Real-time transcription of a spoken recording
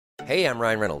Hey, I'm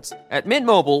Ryan Reynolds. At Mint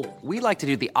Mobile, we like to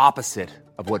do the opposite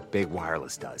of what Big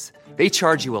Wireless does. They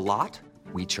charge you a lot,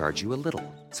 we charge you a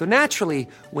little. So naturally,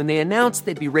 when they announced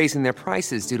they'd be raising their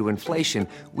prices due to inflation,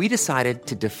 we decided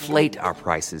to deflate our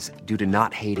prices due to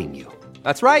not hating you.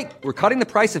 That's right. We're cutting the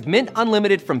price of Mint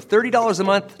Unlimited from $30 a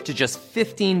month to just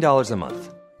 $15 a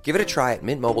month. Give it a try at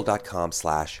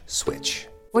mintmobile.com/switch.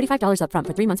 $45 up front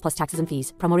for 3 months plus taxes and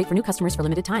fees. Promo rate for new customers for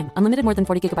limited time. Unlimited more than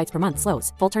 40 gigabytes per month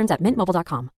slows. Full terms at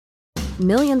mintmobile.com.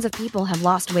 Millions of people have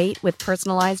lost weight with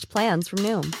personalized plans from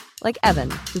Noom. Like Evan,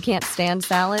 who can't stand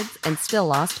salads and still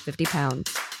lost 50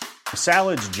 pounds.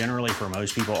 Salads generally for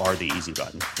most people are the easy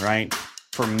button, right?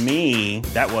 For me,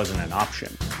 that wasn't an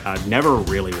option. I never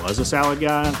really was a salad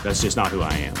guy. That's just not who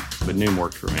I am. But Noom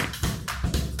worked for me.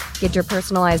 Get your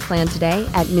personalized plan today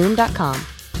at Noom.com.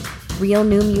 Real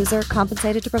Noom user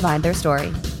compensated to provide their story.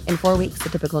 In 4 weeks, the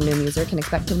typical Noom user can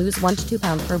expect to lose 1 to 2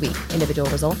 pounds per week. Individual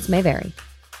results may vary.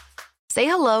 Say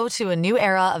hello to a new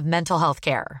era of mental health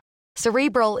care.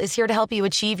 Cerebral is here to help you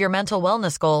achieve your mental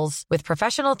wellness goals with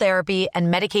professional therapy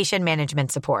and medication management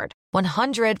support.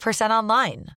 100%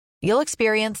 online. You'll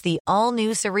experience the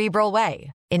all-new Cerebral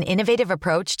Way, an innovative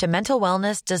approach to mental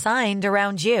wellness designed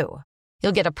around you.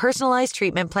 You'll get a personalized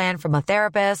treatment plan from a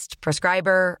therapist,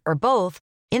 prescriber, or both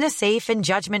in a safe and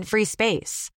judgment-free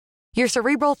space. Your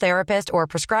Cerebral therapist or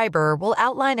prescriber will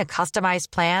outline a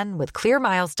customized plan with clear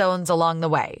milestones along the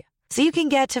way, so you can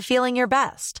get to feeling your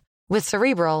best. With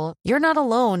Cerebral, you're not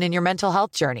alone in your mental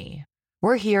health journey.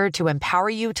 We're here to empower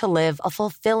you to live a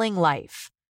fulfilling life.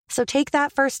 So take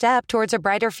that first step towards a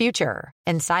brighter future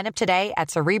and sign up today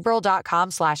at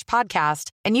Cerebral.com/podcast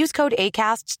and use code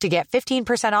ACAST to get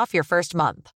 15% off your first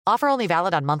month. Offer only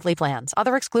valid on monthly plans.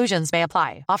 Other exclusions may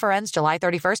apply. Offer ends July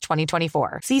 31st,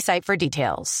 2024. See site for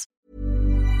details.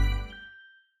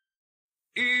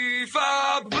 If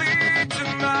I bleed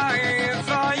tonight, if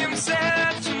I am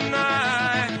sad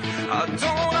tonight, I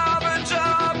don't have a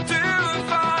job to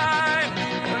find.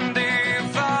 And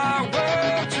if I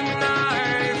work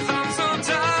tonight, I'm so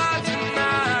tired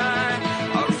tonight,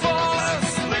 I'll fall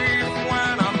asleep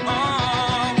when I'm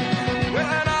home,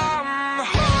 when I'm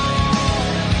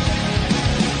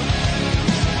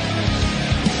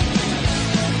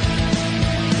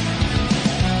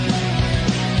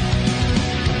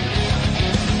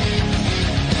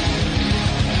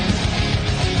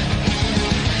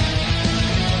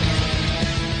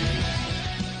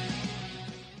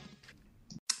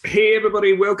Hey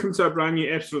everybody, welcome to a brand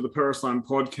new episode of the Power Slam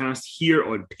podcast here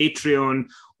on Patreon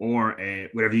or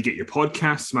wherever you get your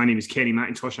podcasts. My name is Kenny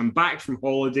McIntosh. I'm back from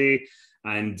holiday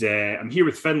and I'm here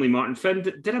with Finlay Martin. Finn,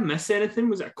 did I miss anything?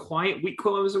 Was it a quiet week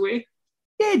while I was away?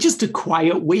 Yeah, just a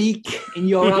quiet week in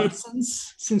your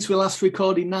absence since we last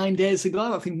recorded 9 days ago. I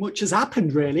don't think much has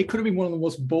happened, really. It could have been one of the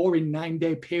most boring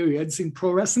 9-day periods in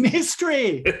pro wrestling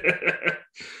history.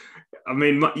 I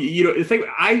mean, you know, the thing,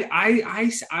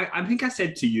 I think I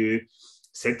said to you,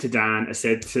 said to Dan, I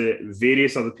said to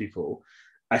various other people,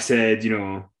 I said, you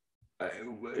know,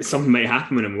 something might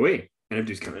happen when I'm away. And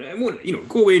everybody's coming, I won't, you know,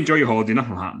 go away, enjoy your holiday,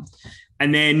 nothing will happen.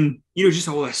 And then, you know, just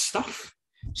all this stuff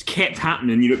just kept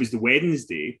happening. You know, it was the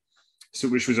Wednesday, so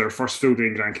which was our first full day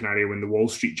in Gran Canaria when the Wall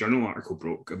Street Journal article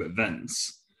broke about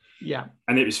Vince. Yeah.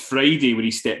 And it was Friday when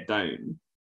he stepped down.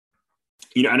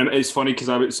 You know, and it's funny because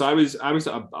I was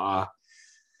at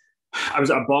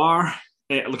a bar,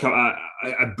 like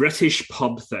a British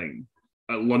pub thing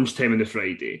at lunchtime on the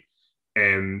Friday,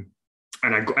 and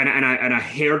I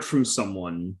heard from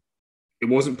someone. It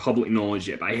wasn't public knowledge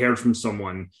yet, but I heard from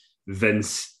someone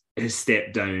Vince has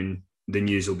stepped down. The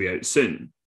news will be out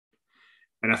soon.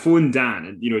 And I phoned Dan,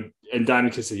 and you know, and Dan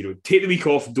said, you know, take the week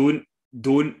off. Don't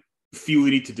feel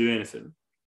the need to do anything.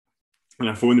 And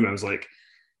I phoned him. I was like.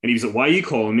 And he was like, why are you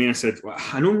calling me? And I said, well,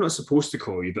 I know I'm not supposed to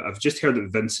call you, but I've just heard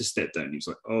that Vince has stepped down. He was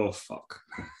like, oh, fuck.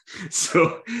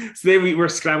 So then we were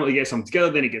scrambling to get something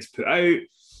together. Then it gets put out.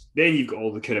 Then you've got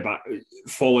all the kind of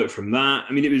fallout from that.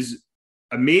 I mean, it was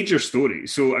a major story.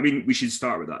 So, I mean, we should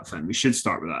start with that, Finn. We should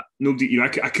start with that. Nobody, you know,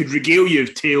 I could regale you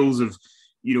of tales of,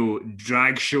 you know,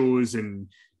 drag shows and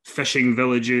fishing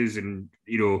villages and,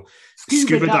 you know,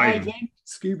 scuba diving.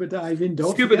 Scuba diving.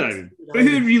 But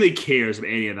who really cares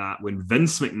about any of that when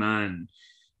Vince McMahon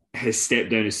has stepped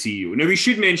down as CEO? Now, we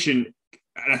should mention,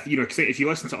 you know, if you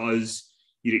listen to us,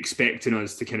 you're expecting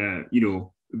us to kind of, you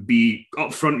know, be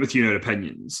upfront with you in our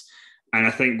opinions. And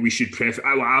I think we should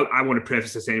I want to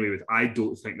preface this anyway with, I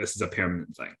don't think this is a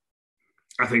permanent thing.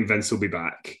 I think Vince will be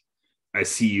back as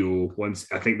CEO once.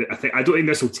 I don't think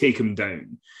this will take him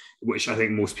down, which I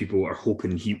think most people are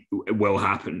hoping will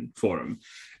happen for him.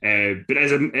 But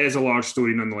as a large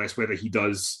story, nonetheless, whether he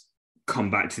does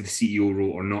come back to the CEO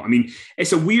role or not. I mean,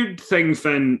 it's a weird thing,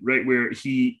 Finn, right, where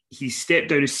he stepped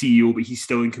down as CEO, but he's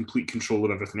still in complete control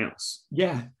of everything else.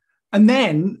 Yeah. And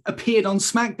then appeared on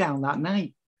SmackDown that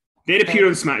night. Then appeared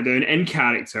on SmackDown in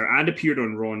character and appeared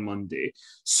on Raw on Monday.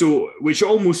 So, which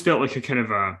almost felt like a kind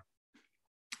of a,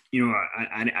 you know,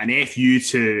 an FU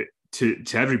to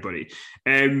everybody.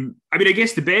 I mean, I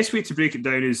guess the best way to break it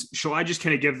down is, shall I just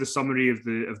kind of give the summary of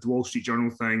the Wall Street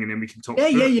Journal thing, and then we can talk? Yeah,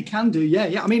 you can do.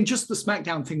 Yeah. I mean, just the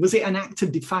SmackDown thing. Was it an act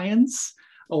of defiance,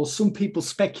 or some people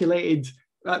speculated,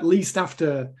 at least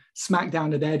after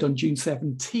SmackDown had aired on June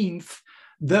 17th,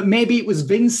 that maybe it was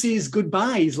Vince's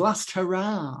goodbye, his last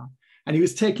hurrah, and he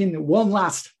was taking one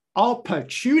last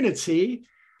opportunity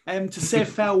to say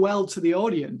farewell to the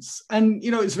audience. And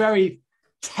you know, it's very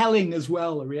telling as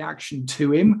well, a reaction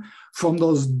to him from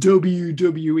those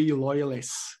WWE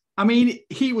loyalists. I mean,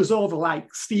 he was over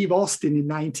like Steve Austin in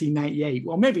 1998.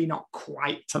 Well, maybe not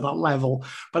quite to that level,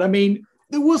 but I mean,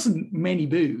 there wasn't many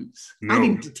boos. No. I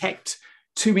didn't detect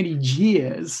too many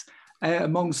jeers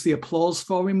amongst the applause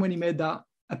for him when he made that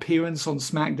appearance on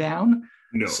SmackDown.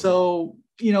 No. So,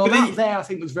 you know, that there I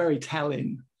think was very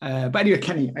telling. But anyway,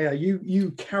 Kenny,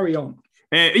 you carry on.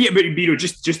 But you know,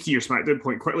 just to your SmackDown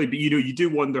point quickly, but you know, you do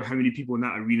wonder how many people in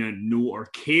that arena know or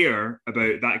care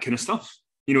about that kind of stuff.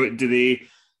 You know,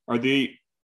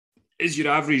 is your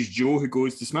average Joe who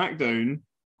goes to SmackDown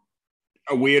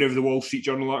aware of the Wall Street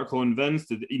Journal article on Vince?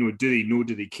 Do they know?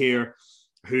 Do they care?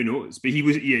 Who knows? But he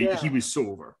was so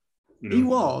over. You know? He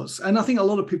was, and I think a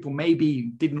lot of people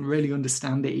maybe didn't really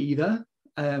understand it either,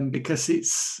 because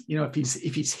it's, you know, if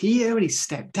he's here and he's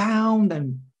stepped down,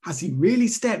 then has he really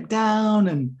stepped down?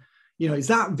 And you know, is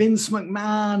that Vince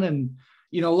McMahon? And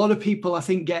you know, a lot of people I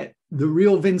think get the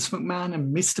real Vince McMahon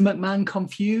and Mr. McMahon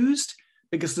confused,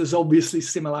 because there's obviously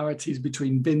similarities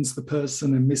between Vince the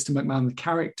person and Mr. McMahon the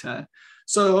character.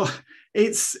 So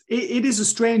it is a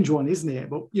strange one, isn't it?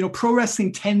 But you know, pro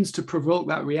wrestling tends to provoke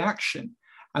that reaction.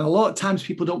 And a lot of times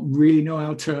people don't really know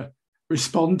how to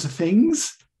respond to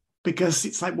things, because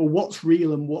it's like, well, what's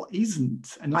real and what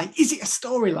isn't? And like, is it a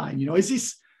storyline? You know, is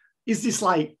this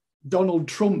like Donald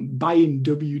Trump buying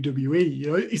WWE? You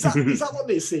know, is that what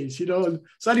this is? You know, and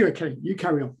so anyway, Kenny, you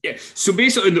carry on. Yeah. So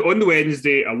basically, on the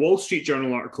Wednesday, a Wall Street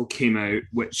Journal article came out,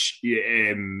 which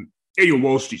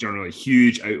Wall Street Journal, a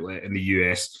huge outlet in the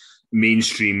US,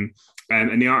 mainstream.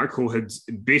 And the article had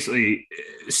basically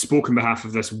spoken on behalf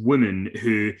of this woman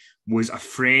who was a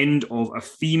friend of a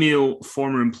female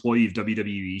former employee of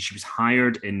WWE. She was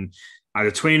hired in either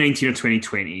 2019 or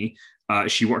 2020.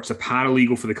 She worked as a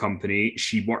paralegal for the company.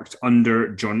 She worked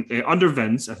under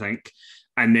Vince, I think.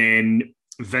 And then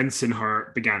Vince and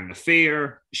her began an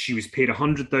affair. She was paid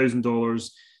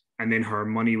 $100,000, and then her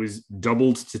money was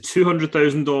doubled to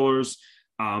 $200,000.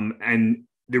 And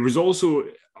there was also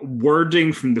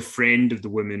wording from the friend of the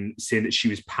woman saying that she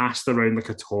was passed around like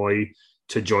a toy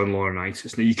to John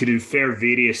Laurinaitis. Now, you could infer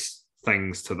various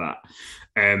things to that.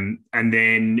 And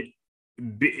then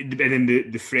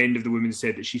the friend of the woman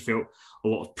said that she felt a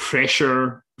lot of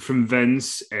pressure from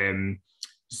Vince,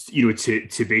 you know,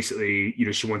 to basically, you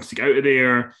know, she wanted to get out of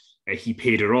there. He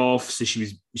paid her off. So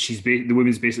the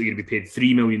woman's basically going to be paid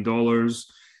 $3 million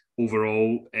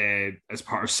overall as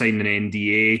part of signing an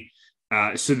NDA.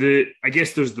 So I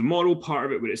guess there's the moral part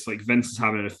of it, where it's like Vince is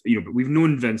having but we've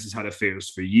known Vince has had affairs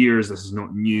for years. This is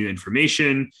not new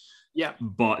information. Yeah.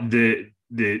 But the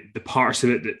parts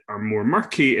of it that are more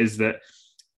murky is that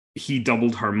he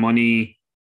doubled her money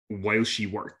while she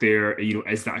worked there. You know,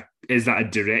 is that a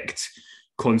direct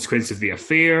consequence of the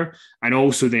affair? And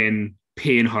also then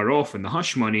paying her off in the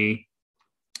hush money,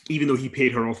 even though he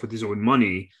paid her off with his own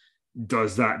money,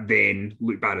 does that then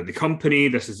look bad at the company?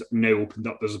 This is now opened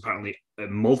up. There's apparently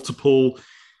multiple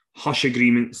hush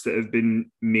agreements that have been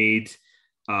made.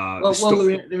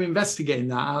 They're investigating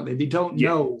that, aren't they? They don't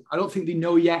know. I don't think they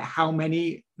know yet how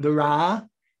many there are.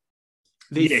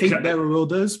 They think there are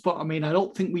others, but I mean, I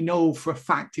don't think we know for a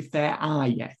fact if there are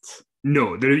yet.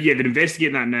 No, they're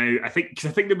investigating that now. I think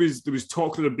there was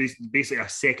talk that basically a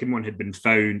second one had been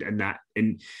found, and that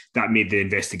made the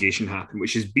investigation happen,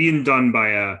 which is being done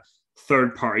by a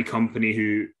third-party company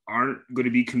who aren't going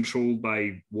to be controlled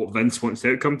by what Vince wants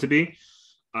the outcome to be.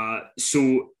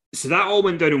 So that all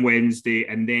went down on Wednesday,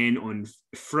 and then on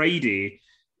Friday,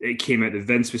 it came out that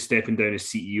Vince was stepping down as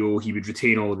CEO. He would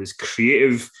retain all of his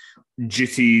creative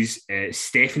duties.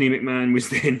 Stephanie McMahon was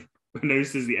then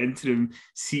announced as the interim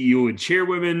CEO and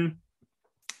chairwoman.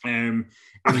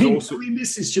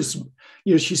 This is just,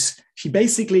 you know, she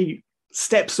basically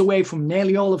steps away from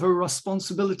nearly all of her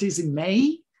responsibilities in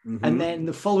May. Mm-hmm. And then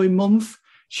the following month,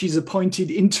 she's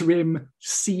appointed interim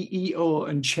CEO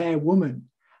and chairwoman.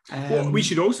 Well, we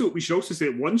should also say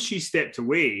that once she stepped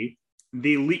away,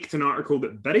 they leaked an article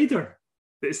that buried her,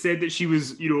 that said that she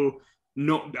was,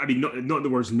 not the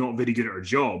words not very good at her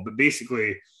job, but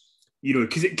basically,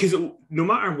 because no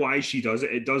matter why she does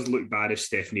it, it does look bad if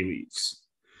Stephanie leaves.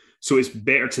 So it's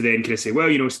better to then kind of say,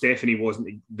 well, Stephanie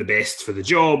wasn't the best for the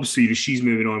job, so she's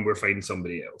moving on, we're finding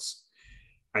somebody else.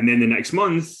 And then the next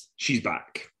month, she's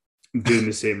back doing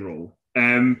the same role.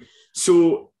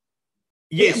 So,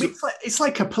 yes. Yeah, it's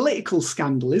like a political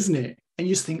scandal, isn't it? And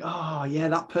you just think, oh, yeah,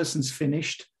 that person's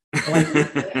finished.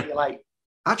 You're like,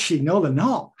 actually, no, they're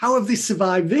not. How have they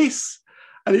survived this?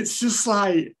 And it's just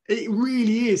like, it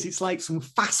really is. It's like some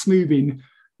fast-moving,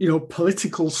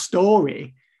 political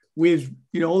story with,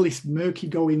 all this murky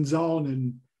goings on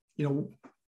and,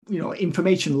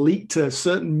 information leaked to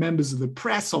certain members of the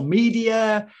press or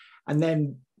media, and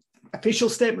then official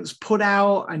statements put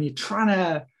out, and you're trying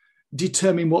to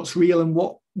determine what's real and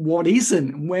what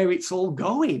isn't, and where it's all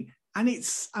going. And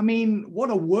what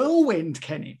a whirlwind,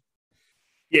 Kenny.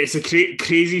 Yeah, it's a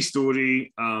crazy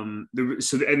story. And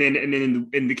then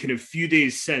in the kind of few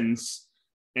days since,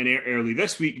 and early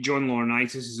this week, John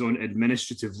Laurinaitis is on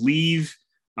administrative leave.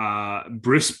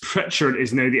 Bruce Pritchard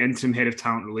is now the interim head of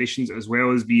talent relations, as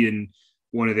well as being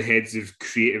one of the heads of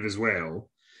creative as well.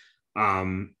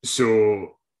 It's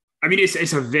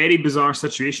a very bizarre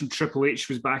situation. Triple H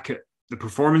was back at the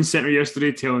Performance Center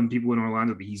yesterday telling people in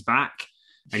Orlando that he's back,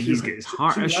 and he's got his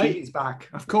heart issue. He's back.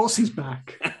 Of course he's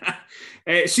back.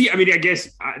 I guess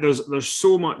there's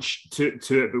so much to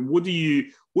it, but what do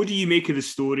you make of the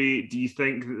story? Do you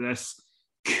think that this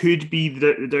could be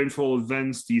the downfall of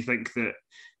Vince? Do you think that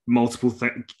multiple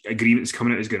agreements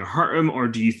coming out is going to hurt him? Or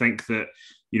do you think that,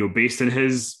 based on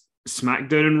his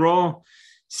SmackDown and Raw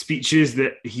speeches,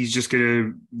 that he's just going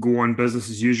to go on business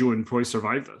as usual and probably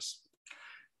survive this?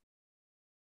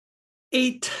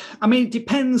 It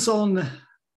depends on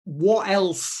what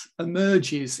else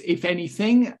emerges, if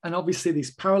anything. And obviously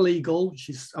this paralegal,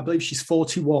 I believe she's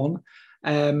 41.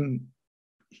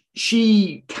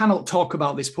 She cannot talk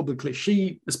about this publicly.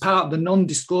 She, as part of the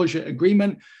non-disclosure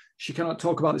agreement, she cannot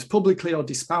talk about this publicly or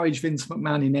disparage Vince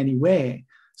McMahon in any way.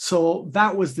 So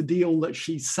that was the deal that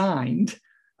she signed.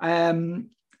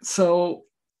 I'm not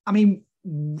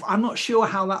sure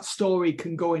how that story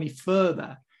can go any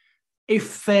further.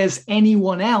 If there's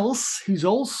anyone else who's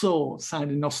also signed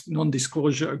a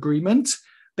non-disclosure agreement,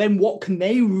 then what can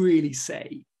they really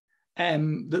say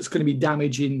that's going to be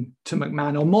damaging to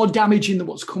McMahon, or more damaging than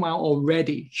what's come out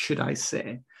already, should I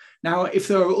say? Now, if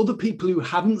there are other people who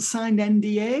haven't signed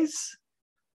NDAs,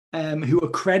 who are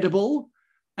credible,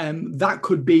 that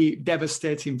could be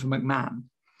devastating for McMahon.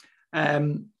 I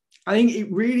think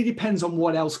it really depends on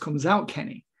what else comes out,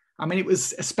 Kenny. It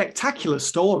was a spectacular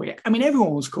story.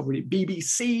 Everyone was covering it.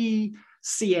 BBC,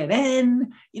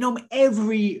 CNN,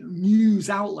 every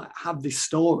news outlet had this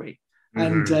story.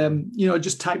 Mm-hmm. And,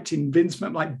 just typed in Vince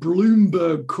McMahon, like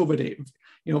Bloomberg covered it,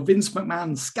 Vince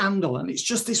McMahon scandal. And it's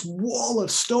just this wall of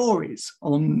stories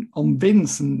on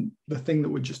Vince and the thing that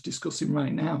we're just discussing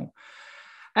right now.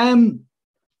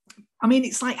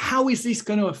 It's like, how is this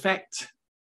going to affect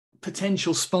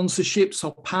potential sponsorships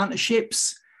or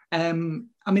partnerships? The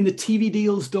TV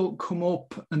deals don't come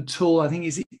up until, I think,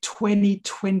 is it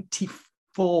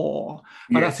 2024?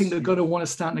 But yes. I think they're going to want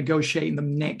to start negotiating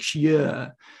them next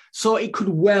year. So it could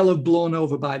well have blown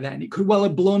over by then. It could well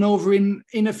have blown over in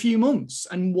a few months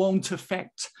and won't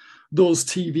affect those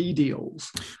TV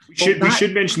deals. We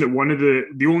should mention that one of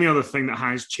the only other thing that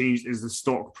has changed is the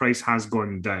stock price has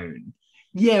gone down.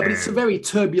 Yeah, but it's a very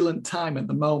turbulent time at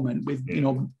the moment with,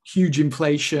 huge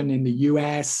inflation in the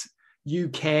US,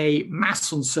 UK,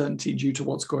 mass uncertainty due to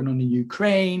what's going on in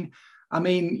Ukraine.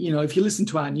 If you listen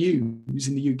to our news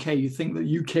in the UK, you think that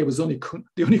UK was the only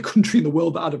country in the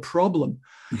world that had a problem.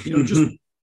 Just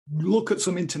look at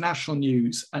some international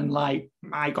news and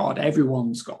my God,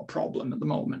 everyone's got a problem at the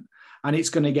moment. And it's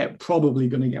probably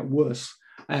going to get worse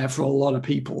for a lot of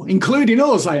people, including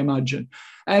us, I imagine.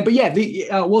 I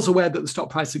was aware that the stock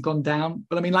price had gone down,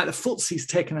 but the FTSE's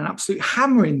taken an absolute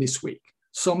hammering this week.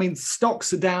 So,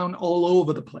 stocks are down all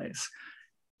over the place.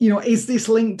 Is this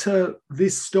linked to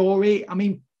this story?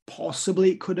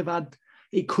 Possibly it could have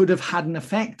had an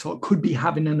effect, or it could be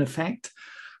having an effect.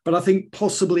 But I think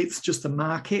possibly it's just the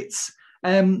markets.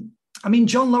 John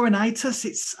Laurinaitis,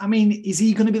 is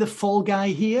he going to be the fall guy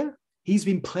here? He's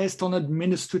been placed on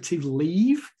administrative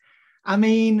leave.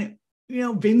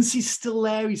 Vince is still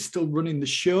there. He's still running the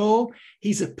show.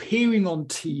 He's appearing on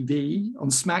TV, on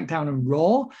SmackDown and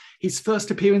Raw. His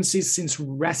first appearances since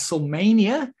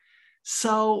WrestleMania.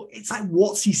 So it's like,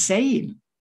 what's he saying?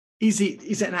 is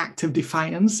it an act of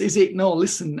defiance? Is it, no,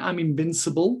 listen, I'm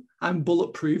invincible, I'm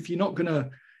bulletproof, you're not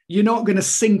gonna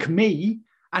sink me,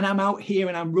 and I'm out here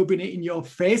and I'm rubbing it in your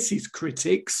faces,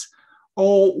 critics?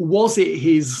 Or was it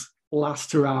his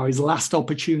last hurrah, his last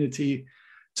opportunity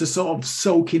to sort of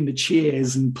soak in the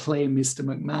cheers and play Mr.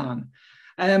 McMahon?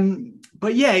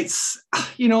 But yeah, it's,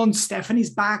 and Stephanie's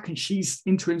back and she's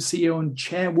interim CEO and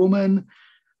chairwoman.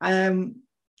 I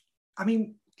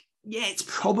mean, yeah, it's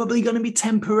probably going to be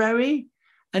temporary.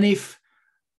 And if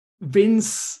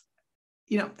Vince,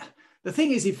 the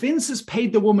thing is, if Vince has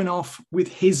paid the woman off with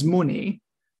his money,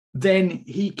 then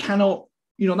he cannot,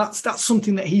 that's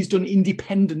something that he's done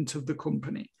independent of the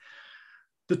company.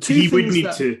 The two he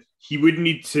would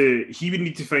need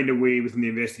to find a way within the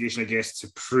investigation, I guess,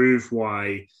 to prove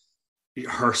why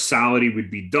her salary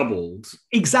would be doubled.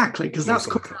 Exactly, because that's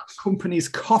coming out of the company's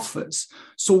coffers.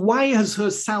 So why has her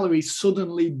salary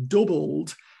suddenly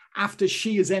doubled after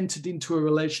she has entered into a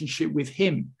relationship with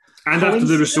him? And after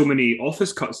there were so many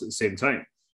office cuts at the same time.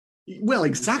 Well,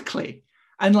 exactly.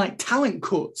 And like talent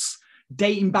cuts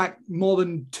dating back more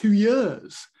than 2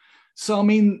 years. So, I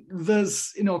mean,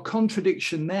 there's,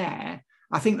 contradiction there.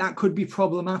 I think that could be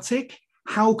problematic.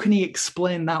 How can he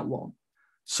explain that one?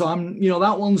 So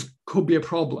that one's could be a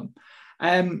problem.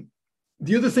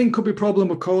 The other thing could be a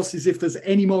problem, of course, is if there's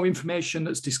any more information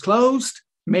that's disclosed.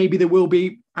 Maybe there will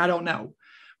be, I don't know.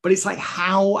 But it's like,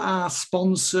 how are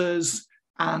sponsors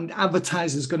and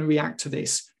advertisers going to react to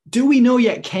this? Do we know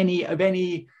yet, Kenny, of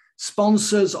any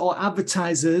sponsors or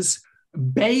advertisers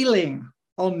bailing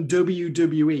on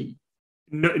WWE?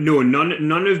 No,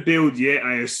 none have bailed yet.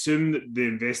 I assume that the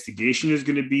investigation is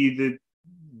going to be the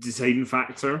deciding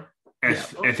factor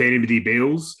if anybody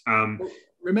bails.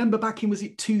 Remember back in, was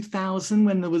it 2000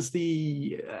 when there was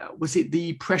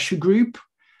the pressure group?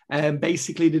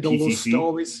 Basically did all those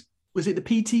stories. Was it the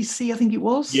PTC? I think it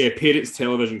was. Yeah, Parents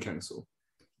Television Council.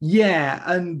 Yeah,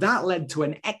 and that led to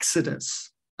an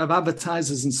exodus of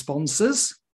advertisers and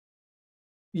sponsors,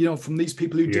 from these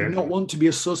people who did not want to be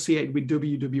associated with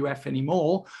WWF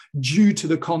anymore due to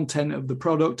the content of the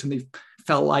product. And they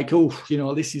felt like,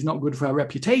 this is not good for our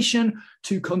reputation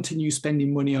to continue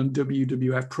spending money on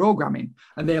WWF programming.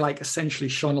 And they essentially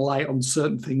shone a light on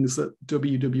certain things that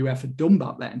WWF had done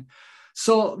back then.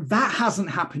 So that hasn't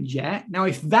happened yet. Now,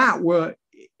 if that were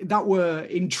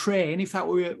in train, if that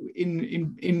were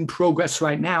in progress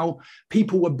right now,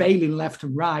 people were bailing left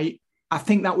and right, I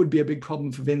think that would be a big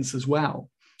problem for Vince as well.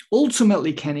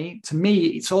 Ultimately, Kenny, to me,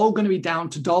 it's all going to be down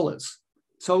to dollars.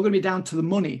 It's all going to be down to the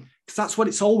money, because that's what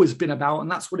it's always been about, and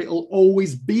that's what it'll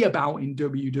always be about in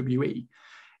WWE.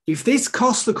 If this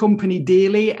costs the company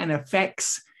dearly and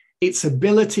affects its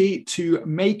ability to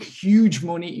make huge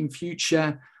money in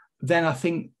future, then I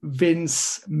think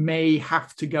Vince may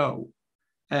have to go.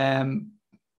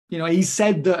 He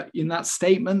said that in that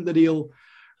statement that he'll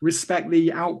respect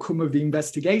the outcome of the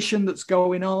investigation that's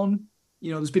going on.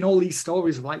 There's been all these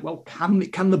stories of well, can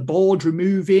the board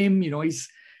remove him?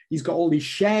 He's got all these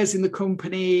shares in the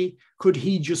company. Could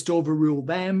he just overrule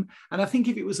them? And I think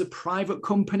if it was a private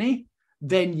company,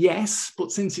 then yes.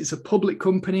 But since it's a public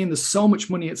company and there's so much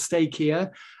money at stake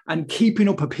here, and keeping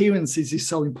up appearances is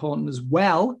so important as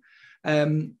well.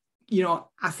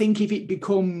 I think if it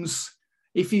becomes,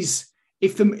 if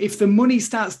the money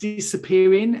starts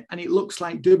disappearing and it looks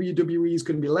like WWE is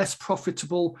going to be less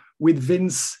profitable with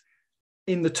Vince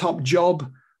in the top job,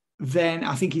 then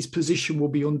I think his position will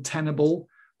be untenable.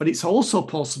 But it's also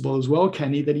possible as well,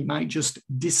 Kenny, that he might just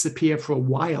disappear for a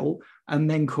while and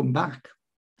then come back.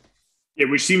 Yeah,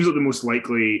 which seems like the most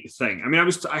likely thing. I mean,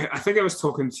 I think I was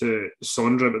talking to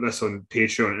Sondra about this on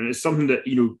Patreon, and it's something that,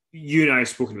 you and I have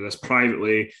spoken about this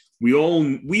privately. We all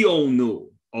know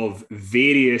of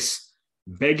various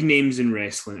big names in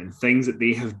wrestling and things that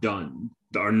they have done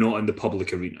that are not in the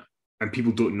public arena and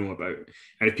people don't know about.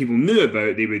 And if people knew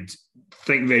about, they would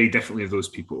think very differently of those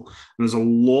people. And there's a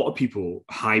lot of people,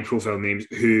 high-profile names,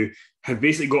 who have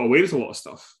basically got away with a lot of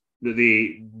stuff that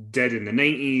they did in the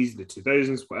 90s, the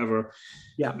 2000s, whatever.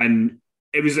 Yeah. And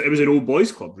it was an old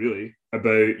boys club, really,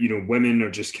 about, women are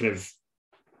just kind of,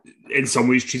 in some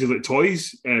ways, treated like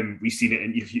toys. We've seen it,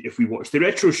 and if we watch the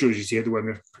retro shows, you see how the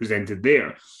women are presented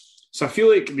there. So I feel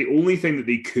like the only thing that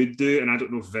they could do, and I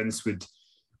don't know if Vince would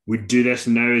do this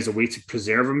now as a way to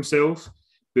preserve himself,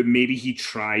 but maybe he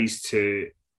tries to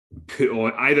put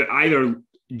on either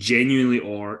genuinely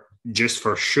or just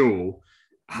for show,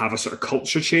 have a sort of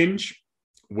culture change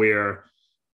where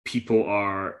people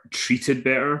are treated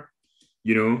better,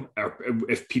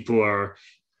 if people are,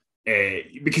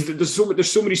 because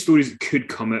there's so many stories that could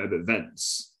come out about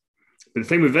Vince. But the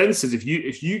thing with Vince is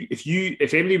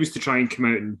if anybody was to try and come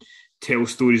out and tell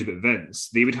stories about Vince,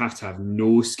 they would have to have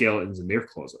no skeletons in their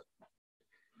closet.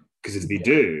 Because if they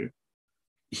do,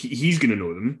 he's going to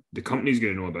know them. The company's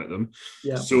going to know about them.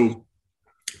 Yeah. So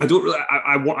I don't really.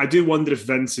 I do wonder if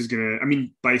Vince is going to. I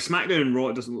mean, by SmackDown and Raw,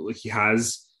 it doesn't look like he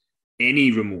has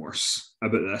any remorse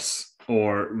about this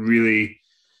or really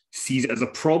sees it as a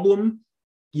problem.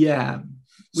 Yeah.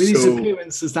 With his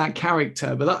appearance as that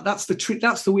character, but that's the trick.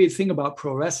 That's the weird thing about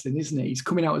pro wrestling, isn't it? He's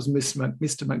coming out as Mr.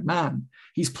 McMahon.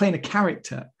 He's playing a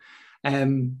character,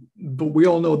 but we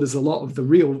all know there's a lot of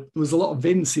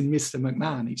Vince in Mr.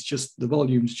 McMahon. It's just the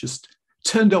volume's just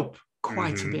turned up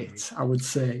quite a bit, I would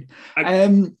say.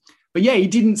 But yeah, he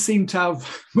didn't seem to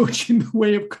have much in the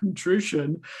way of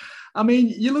contrition. I mean,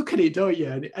 you look at it, don't you?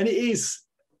 And it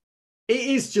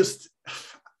is just.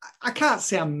 I can't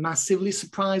say I'm massively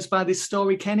surprised by this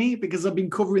story, Kenny, because I've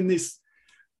been covering this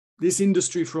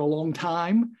industry for a long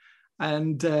time,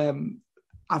 and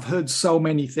I've heard so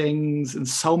many things, and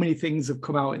so many things have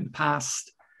come out in the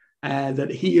past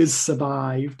that he has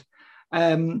survived.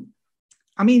 I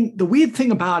mean, the weird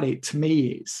thing about it to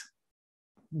me is,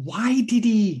 why did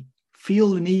he feel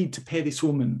the need to pay this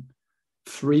woman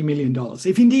 $3 million?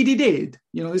 If indeed he did,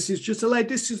 this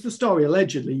is the story.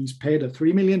 Allegedly, he's paid her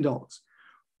 $3 million.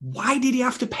 Why did he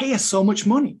have to pay her so much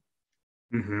money?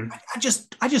 Mm-hmm. I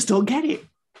just don't get it.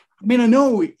 I mean, I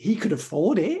know he could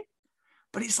afford it,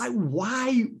 but it's like,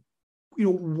 why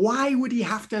would he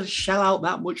have to shell out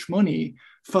that much money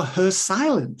for her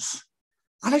silence?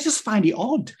 And I just find it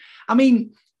odd. I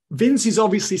mean, Vince is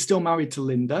obviously still married to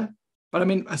Linda, but I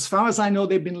mean, as far as I know,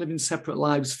 they've been living separate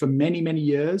lives for many, many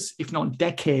years, if not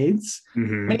decades.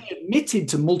 Mm-hmm. And he admitted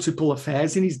to multiple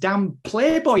affairs in his damn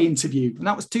Playboy interview, and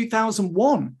that was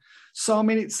 2001. So, I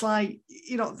mean, it's like,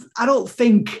 I don't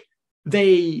think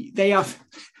they have,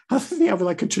 I think they have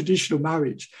like a traditional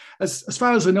marriage. As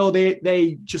far as I know,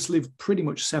 they just live pretty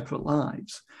much separate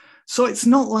lives. So it's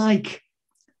not like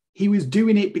he was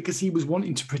doing it because he was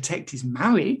wanting to protect his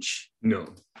marriage.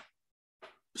 No.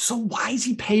 So why is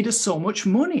he paid us so much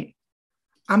money?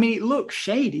 I mean, it looks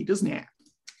shady, doesn't it?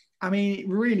 I mean, it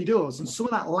really does. And some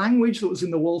of that language that was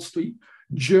in the Wall Street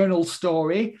Journal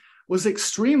story was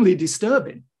extremely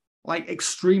disturbing, like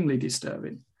extremely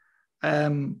disturbing.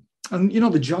 And,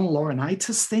 the John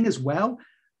Laurinaitis thing as well.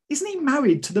 Isn't he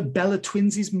married to the Bella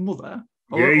Twins' mother?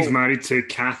 Yeah, he's married to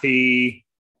Kathy.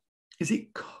 Is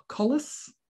it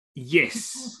Collis?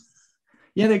 Yes.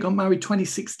 Yeah, they got married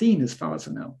 2016, as far as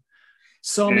I know.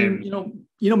 So I mean,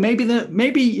 maybe their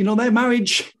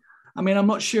marriage. I mean, I'm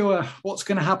not sure what's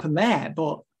going to happen there,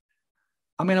 but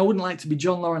I mean, I wouldn't like to be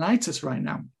John Laurinaitis right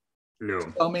now. No.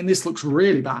 So, I mean, this looks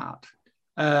really bad.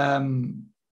 I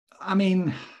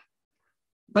mean,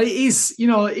 but it is,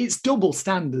 it's double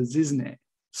standards, isn't it?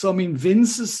 So I mean,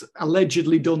 Vince has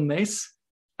allegedly done this,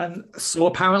 and so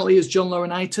apparently is John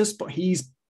Laurinaitis, but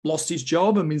he's lost his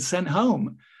job and been sent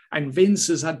home, and Vince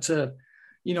has had to,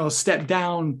 step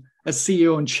down as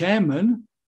CEO and chairman,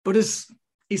 but is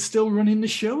still running the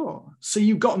show. So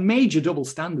you've got major double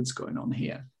standards going on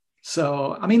here.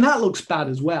 So, I mean, that looks bad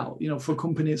as well, for a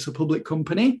company, it's a public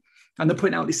company. And they're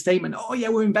putting out this statement, oh, yeah,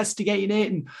 we're investigating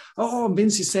it. And,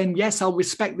 Vince is saying, yes, I'll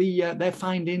respect their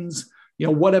findings.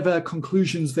 Whatever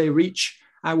conclusions they reach,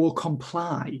 I will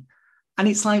comply. And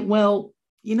it's like, well,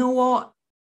 you know what?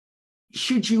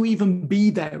 Should you even be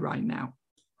there right now?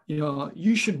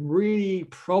 You should really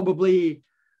probably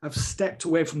have stepped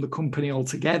away from the company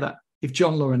altogether. If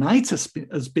John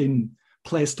Laurinaitis has been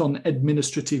placed on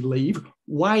administrative leave,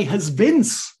 why has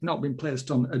Vince not been placed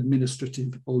on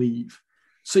administrative leave?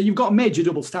 So you've got a major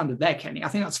double standard there, Kenny. I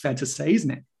think that's fair to say, isn't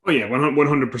it? Oh, yeah,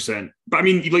 100%. But I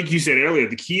mean, like you said earlier,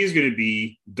 the key is going to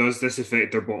be, does this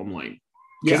affect their bottom line?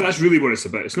 Because that's really what it's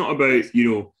about. It's not about,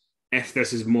 if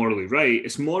this is morally right.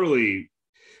 It's morally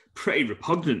pretty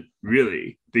repugnant,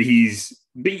 really, that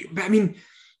but I mean,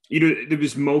 there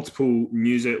was multiple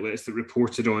news outlets that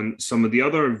reported on some of the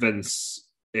other Vince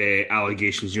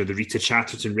allegations, the Rita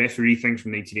Chatterton referee thing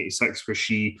from 1986, where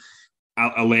she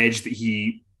alleged that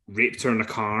he raped her in a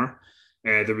car.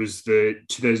 There was the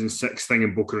 2006 thing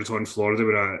in Boca Raton, Florida,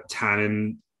 where a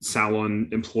tanning salon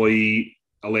employee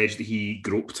alleged that he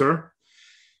groped her.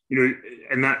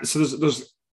 And that, so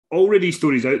there's already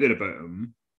stories out there about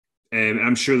him, and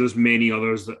I'm sure there's many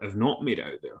others that have not made it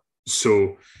out there.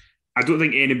 So I don't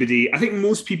think anybody. I think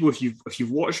most people, if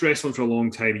you've watched wrestling for a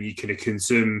long time and you kind of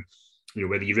consume,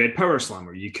 whether you read Power Slam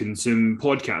or you consume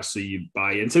podcasts, so you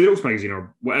buy Inside the Ropes magazine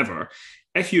or whatever.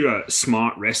 If you're a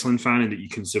smart wrestling fan and that you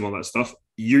consume all that stuff,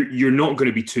 you're not going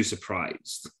to be too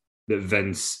surprised that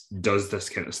Vince does this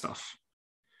kind of stuff,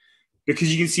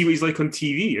 because you can see what he's like on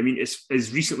TV. I mean, it's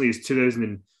as recently as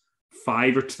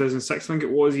or 2006, I think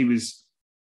it was. He was,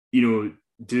 you know,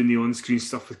 doing the on-screen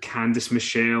stuff with Candice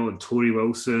Michelle and Tori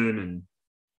Wilson, and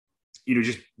you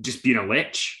know, just being a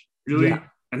lech, really. Yeah.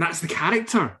 And that's the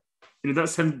character. You know,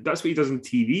 that's him. That's what he does on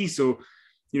TV. So,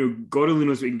 you know, God only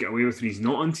knows what he can get away with when he's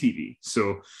not on TV.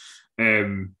 So,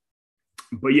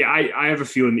 but yeah, I have a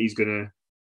feeling that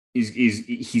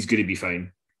he's gonna be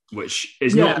fine, which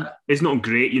is not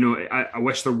great. You know, I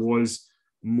wish there was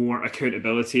more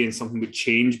accountability and something would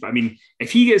change. But I mean,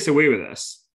 if he gets away with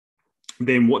this,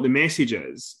 then what the message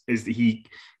is that he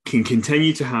can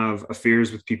continue to have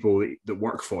affairs with people that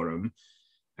work for him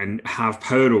and have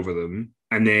power over them.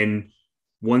 And then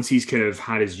once he's kind of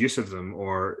had his use of them,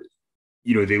 or,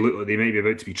 you know, they look like they might be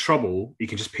about to be trouble, he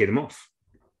can just pay them off.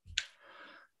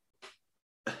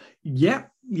 Yeah,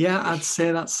 I'd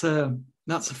say that's a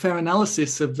fair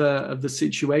analysis of the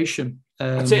situation.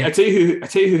 I tell you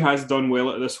who has done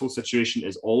well at this whole situation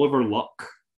is Oliver Luck,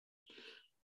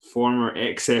 former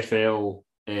XFL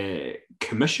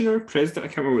commissioner, president. I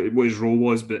can't remember what his role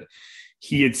was, but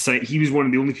he was one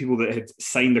of the only people that had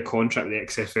signed a contract with the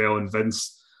XFL, and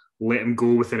Vince let him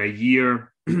go within a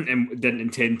year and didn't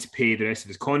intend to pay the rest of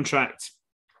his contract.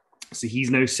 So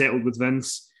he's now settled with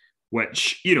Vince,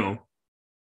 which, you know,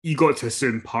 you got to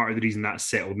assume part of the reason that's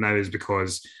settled now is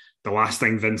because the last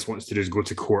thing Vince wants to do is go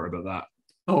to court about that.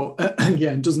 Oh,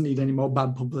 yeah, and doesn't need any more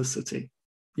bad publicity.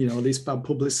 You know, this bad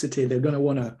publicity, they're going to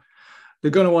want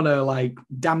to like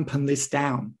dampen this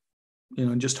down, you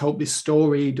know, and just hope this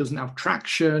story doesn't have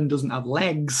traction, doesn't have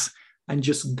legs, and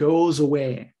just goes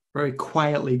away, very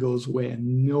quietly goes away,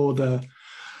 and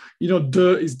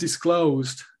dirt is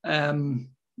disclosed.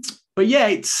 But yeah,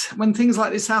 it's when things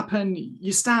like this happen,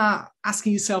 you start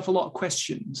asking yourself a lot of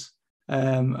questions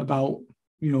about,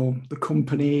 you know, the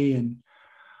company and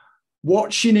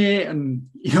watching it, and,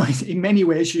 you know, in many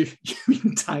ways, your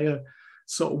entire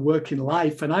sort of working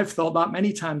life. And I've thought that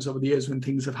many times over the years when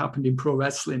things have happened in pro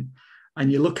wrestling,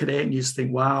 and you look at it and you just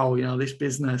think, wow, you know, this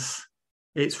business,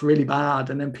 it's really bad.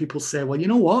 And then people say, well, you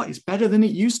know what? It's better than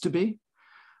it used to be.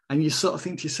 And you sort of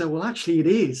think to yourself, well, actually it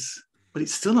is, but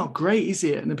it's still not great, is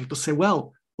it? And then people say,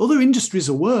 well, other industries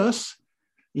are worse.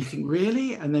 You think,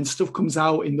 really? And then stuff comes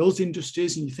out in those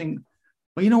industries and you think,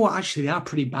 well, you know what? Actually, they are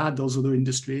pretty bad, those other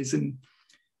industries. And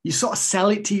you sort of sell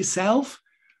it to yourself.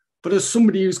 But as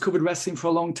somebody who's covered wrestling for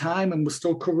a long time, and we're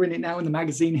still covering it now in the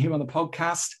magazine here on the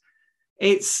podcast,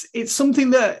 it's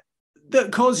something that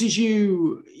causes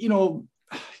you, you know,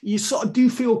 you sort of do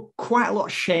feel quite a lot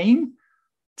of shame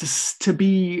to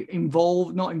be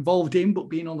not involved in, but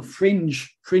being on the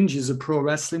fringes of pro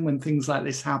wrestling when things like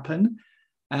this happen.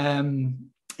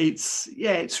 It's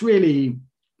really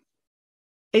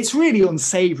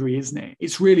unsavory, isn't it?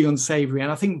 It's really unsavory.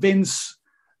 And I think Vince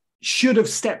should have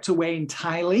stepped away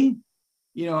entirely.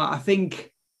 You know, I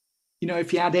think, you know,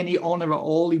 if he had any honor at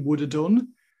all, he would have done.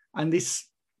 And this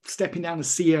stepping down as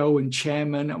CEO and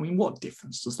chairman, I mean, what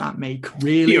difference does that make,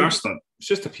 really? PR stunt. It's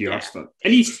just a PR stunt.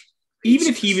 And even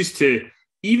if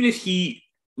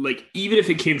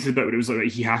it came to the bit where it was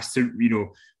like he has to, you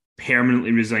know,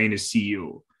 permanently resign as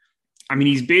CEO, I mean,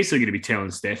 he's basically going to be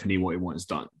telling Stephanie what he wants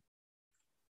done.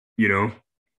 You know,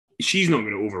 she's not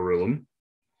going to overrule him.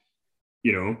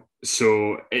 You know,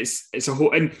 so it's a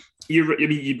whole. And you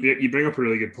bring up a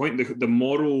really good point. The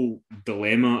moral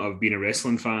dilemma of being a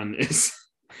wrestling fan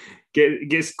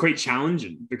gets quite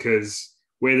challenging, because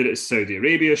whether it's Saudi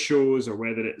Arabia shows or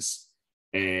whether it's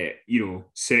you know,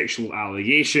 sexual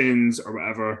allegations or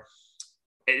whatever,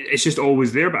 it's just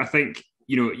always there. But I think,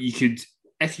 you know, you could,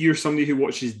 if you're somebody who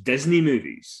watches Disney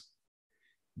movies,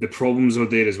 the problems are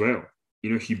there as well. You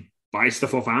know, if you buy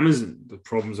stuff off Amazon, the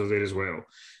problems are there as well.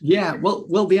 Yeah,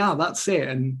 well, they are. That's it.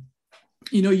 And,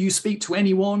 you know, you speak to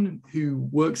anyone who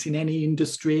works in any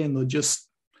industry and they'll just,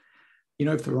 you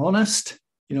know, if they're honest,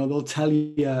 you know, they'll tell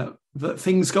you that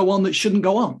things go on that shouldn't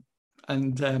go on.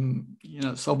 And, you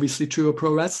know, it's obviously true of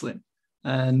pro wrestling.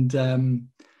 And,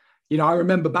 you know, I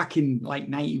remember back in like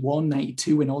 91,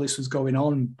 92, when all this was going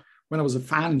on, when I was a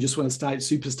fan, just when I started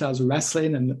Superstars of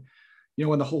Wrestling, and, you know,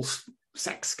 when the whole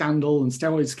sex scandal and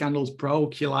steroid scandals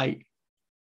broke, I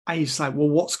was like, well,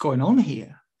 what's going on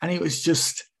here? And it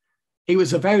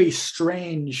was a very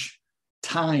strange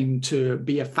time to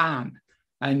be a fan.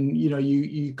 And, you know,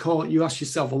 you ask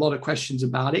yourself a lot of questions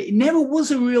about it. It never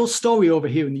was a real story over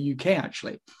here in the UK,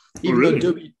 actually. Even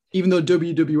though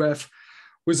WWF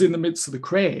was in the midst of the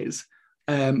craze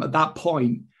at that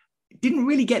point, it didn't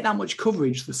really get that much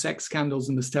coverage, the sex scandals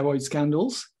and the steroid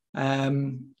scandals.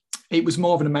 It was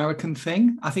more of an American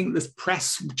thing. I think the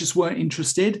press just weren't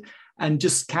interested and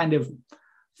just kind of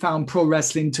found pro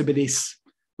wrestling to be this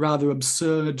rather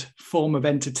absurd form of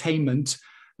entertainment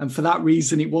And for that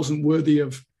reason, it wasn't worthy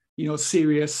of,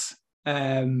 serious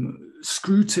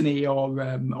scrutiny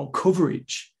or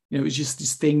coverage. It was just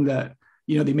this thing that,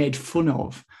 they made fun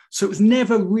of. So it was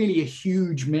never really a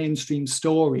huge mainstream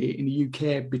story in the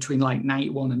UK between like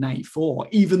 91 and 94,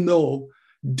 even though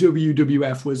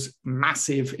WWF was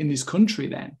massive in this country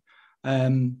then.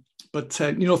 But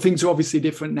things are obviously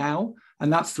different now.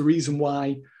 And that's the reason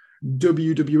why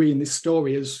WWE in this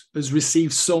story has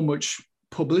received so much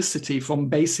publicity from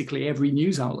basically every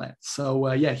news outlet. So,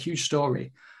 huge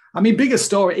story. I mean, bigger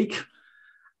story.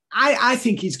 I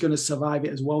think he's going to survive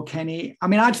it as well, Kenny. I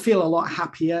mean, I'd feel a lot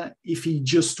happier if he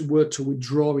just were to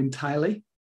withdraw entirely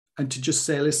and to just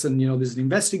say, listen, there's an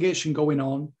investigation going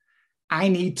on. I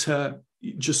need to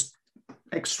just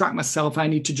extract myself. I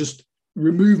need to just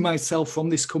remove myself from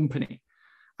this company.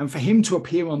 And for him to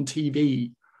appear on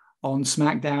TV, on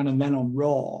SmackDown and then on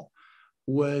Raw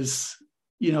was,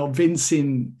 Vince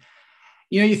in...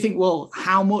 you think, well,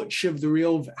 how much of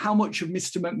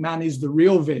Mr. McMahon is the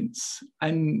real Vince?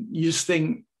 And you just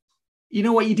think, you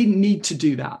know what, you didn't need to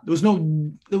do that.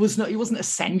 It wasn't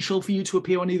essential for you to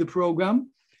appear on either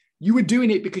program. You were doing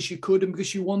it because you could and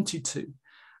because you wanted to.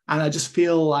 And I just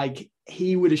feel like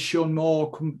he would have shown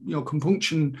more,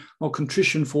 compunction or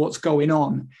contrition for what's going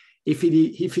on if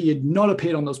he had not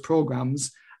appeared on those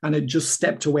programs and had just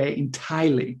stepped away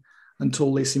entirely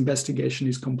until this investigation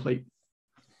is complete.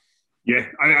 Yeah,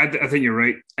 I think you're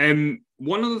right.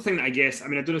 One other thing that I guess, I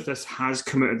don't know if this has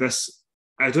come out of this,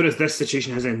 I don't know if this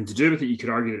situation has anything to do with it. You could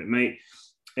argue that it might.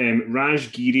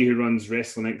 Raj Giri, who runs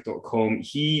WrestlingInc.com,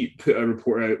 he put a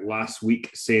report out last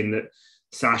week saying that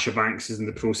Sasha Banks is in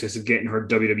the process of getting her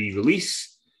WWE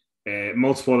release.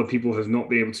 Multiple other people have not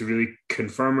been able to really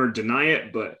confirm or deny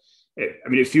it, but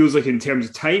it feels like in terms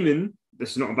of timing,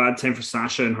 this is not a bad time for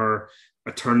Sasha and her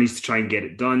attorneys to try and get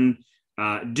it done.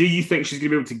 Do you think she's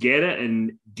going to be able to get it?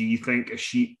 And do you think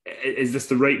is this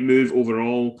the right move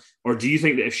overall? Or do you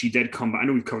think that if she did come back, I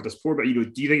know we've covered this before, but do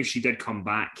you think if she did come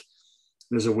back,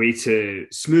 there's a way to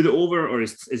smooth it over, or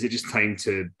is it just time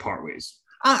to part ways?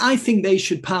 I think they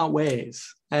should part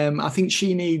ways. I think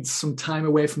she needs some time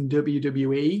away from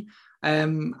WWE.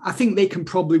 I think they can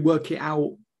probably work it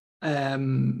out. I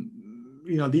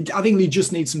think they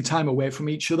just need some time away from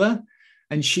each other.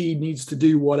 And she needs to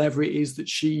do whatever it is that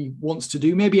she wants to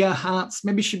do. Maybe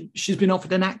maybe she's been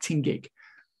offered an acting gig.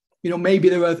 Maybe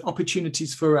there are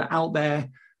opportunities for her out there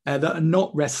that are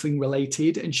not wrestling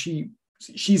related. And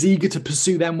she's eager to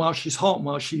pursue them while she's hot,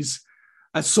 while she's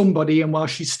somebody, and while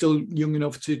she's still young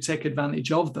enough to take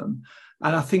advantage of them.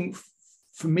 And I think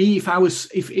for me, if I was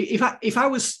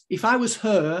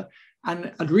her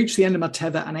and I'd reached the end of my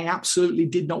tether and I absolutely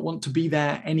did not want to be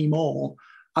there anymore,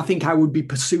 I think I would be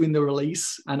pursuing the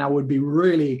release and I would be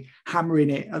really hammering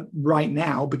it right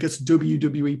now because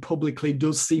WWE publicly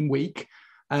does seem weak.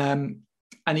 And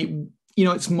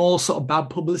it's more sort of bad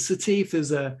publicity if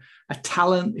there's a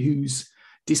talent who's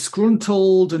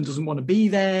disgruntled and doesn't want to be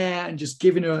there, and just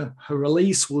giving her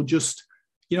release will just,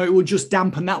 it will just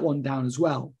dampen that one down as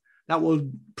well. That will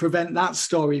prevent that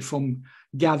story from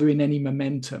gathering any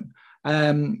momentum.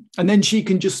 And then she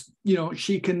can just,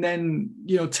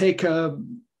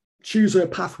 choose her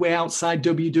pathway outside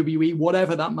WWE,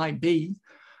 whatever that might be,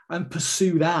 and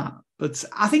pursue that. But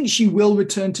I think she will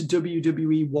return to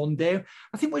WWE one day.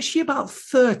 I think, was she about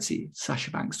 30, Sasha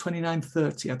Banks, 29,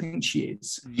 30? I think she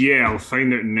is. Yeah, I'll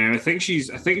find out now. I think she's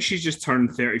just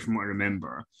turned 30 from what I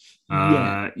remember.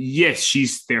 Yes,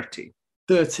 she's 30.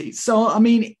 30. So,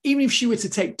 even if she were to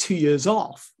take 2 years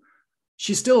off,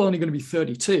 she's still only going to be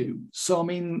 32. So,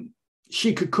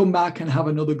 she could come back and have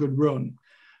another good run.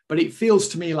 But it feels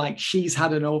to me like she's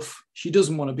had enough. She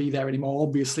doesn't want to be there anymore,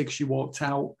 obviously, because she walked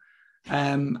out.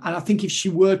 And I think if she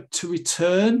were to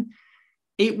return,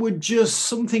 it would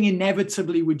something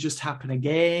inevitably would just happen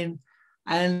again.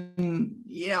 And,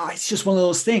 it's just one of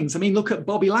those things. Look at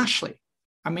Bobby Lashley.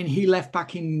 He left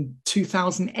back in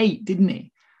 2008, didn't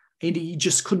he? He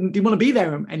just didn't want to be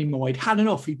there anymore. He'd had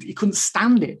enough. He couldn't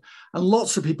stand it. And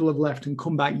lots of people have left and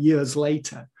come back years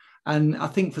later. And I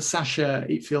think for Sasha,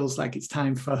 it feels like it's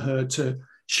time for her to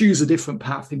choose a different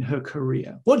path in her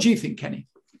career. What do you think, Kenny?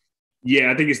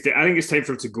 Yeah, I think it's time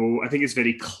for her to go. I think it's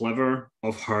very clever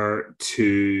of her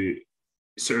to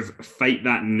sort of fight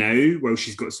that now while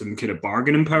she's got some kind of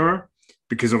bargaining power,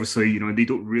 because obviously, they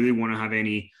don't really want to have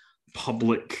any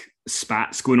public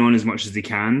spats going on as much as they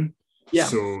can. Yeah.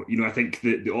 So, I think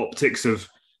the optics of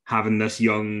having this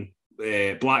young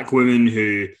black woman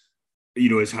who,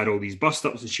 has had all these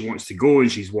bust-ups and she wants to go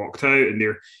and she's walked out, and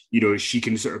there, she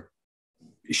could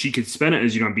spin it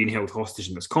as, I'm being held hostage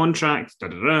in this contract,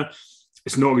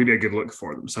 it's not going to be a good look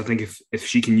for them. So I think if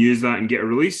she can use that and get a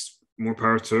release, more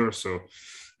power to her. So,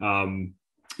 and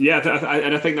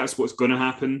I think that's what's going to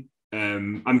happen.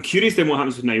 I'm curious then what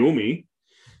happens with Naomi,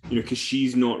 because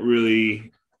she's not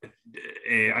really.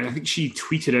 I think she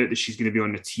tweeted out that she's going to be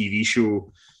on a TV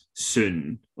show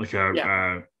soon, but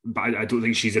I don't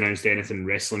think she's announced anything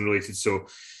wrestling related. So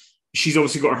she's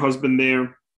obviously got her husband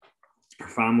there, her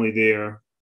family there.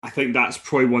 I think that's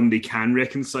probably one they can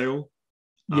reconcile.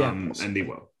 And they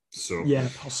will. So yeah,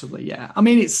 possibly. Yeah. I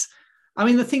mean,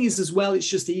 the thing is as well, it's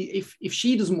just if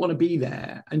she doesn't want to be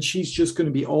there and she's just going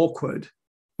to be awkward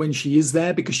when she is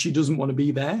there because she doesn't want to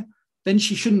be there, then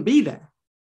she shouldn't be there.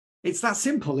 It's that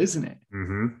simple, isn't it?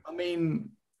 Mm-hmm. I mean,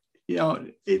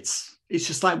 it's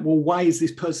just like, well, why is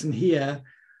this person here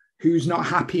who's not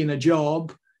happy in a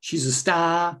job? She's a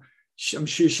star. I'm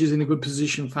sure she's in a good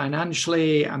position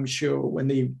financially. I'm sure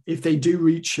if they do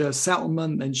reach a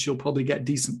settlement, then she'll probably get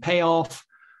decent payoff.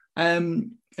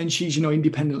 And she's,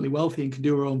 independently wealthy and can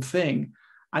do her own thing.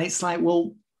 And it's like,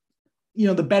 well,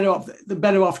 the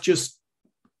better off just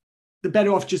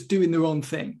doing their own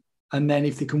thing. And then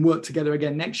if they can work together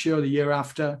again next year or the year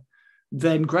after,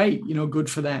 then great, good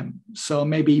for them. So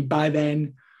maybe by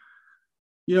then,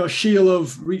 she'll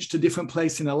have reached a different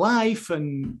place in her life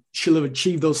and she'll have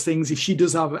achieved those things. If she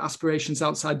does have aspirations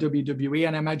outside WWE,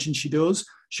 and I imagine she does,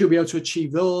 she'll be able to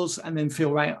achieve those and then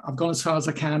feel, right, I've gone as far as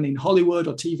I can in Hollywood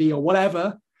or TV or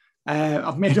whatever.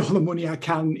 I've made all the money I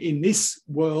can in this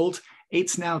world.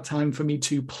 It's now time for me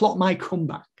to plot my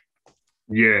comeback.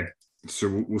 Yeah.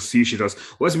 So we'll see if she does.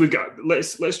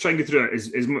 Let's try and get through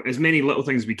it as many little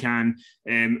things as we can.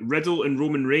 Riddle and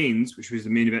Roman Reigns, which was the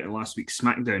main event of last week's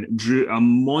SmackDown, drew a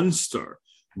monster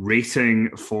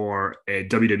rating for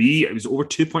WWE. It was over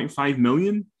 2.5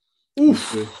 million.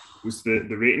 Was the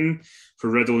rating for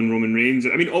Riddle and Roman Reigns.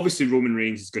 I mean, obviously Roman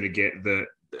Reigns is going to get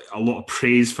a lot of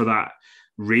praise for that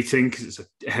rating because it's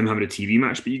him having a TV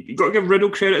match. But you got to give Riddle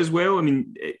credit as well. I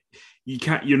mean,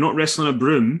 you're not wrestling a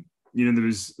broom. There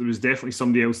was definitely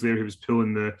somebody else there who was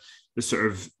pulling the sort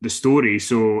of the story.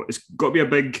 So it's got to be a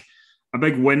big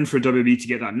win for WWE to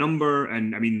get that number.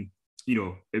 And I mean,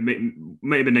 it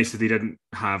might have been nice if they didn't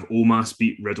have Omos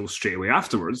beat Riddle straight away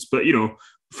afterwards. But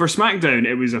for SmackDown,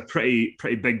 it was a pretty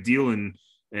big deal and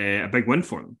a big win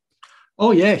for them.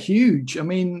 Oh yeah, huge. I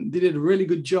mean, they did a really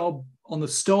good job on the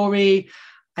story.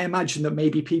 I imagine that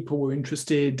maybe people were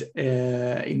interested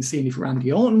in seeing if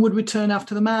Randy Orton would return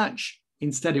after the match.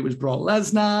 Instead, it was Brock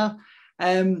Lesnar.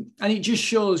 And it just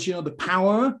shows, the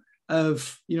power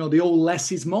of, the old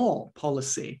less is more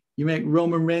policy. You make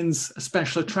Roman Reigns a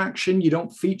special attraction. You don't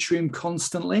feature him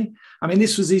constantly. I mean,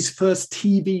 this was his first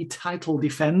TV title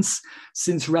defense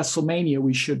since WrestleMania,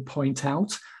 we should point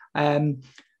out.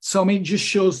 So, I mean, it just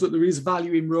shows that there is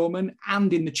value in Roman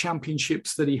and in the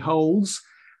championships that he holds.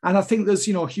 And I think there's,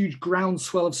 a huge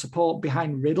groundswell of support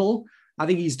behind Riddle. I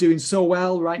think he's doing so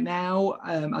well right now.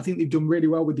 I think they've done really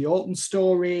well with the Orton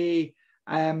story.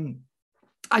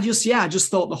 I just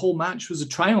thought the whole match was a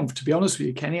triumph, to be honest with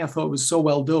you, Kenny. I thought it was so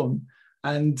well done.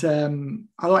 And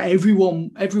I thought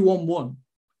everyone won.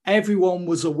 Everyone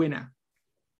was a winner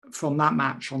from that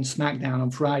match on SmackDown on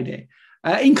Friday,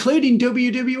 including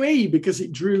WWE, because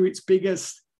it drew its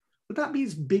biggest. Would that be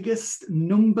its biggest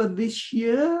number this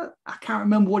year? I can't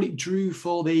remember what it drew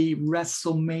for the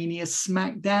WrestleMania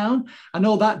SmackDown. I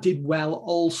know that did well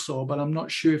also, but I'm not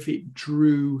sure if it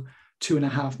drew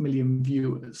 2.5 million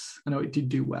viewers. I know it did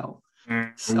do well.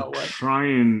 So try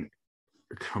and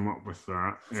come up with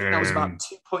that. I think that was about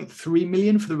 2.3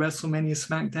 million for the WrestleMania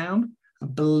SmackDown, I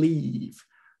believe.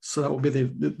 So that will be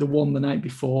the one the night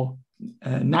before,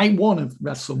 night one of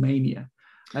WrestleMania.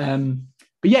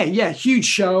 But yeah, huge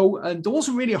show. And there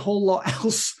wasn't really a whole lot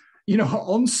else,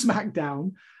 on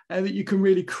SmackDown that you can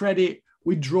really credit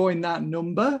with drawing that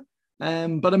number.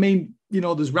 But I mean,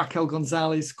 there's Raquel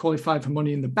Gonzalez qualified for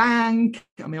Money in the Bank.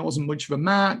 I mean, it wasn't much of a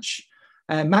match.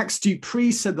 Max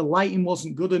Dupree said the lighting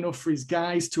wasn't good enough for his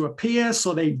guys to appear,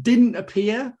 so they didn't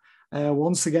appear.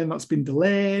 Once again, that's been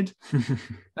delayed.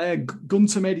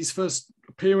 Gunther made his first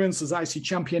appearance as IC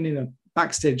champion in a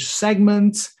backstage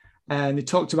segment. And they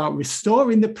talked about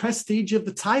restoring the prestige of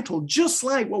the title, just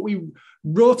like what we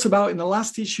wrote about in the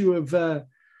last issue of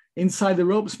Inside the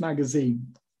Ropes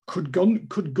magazine. Could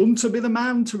Gunther be the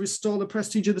man to restore the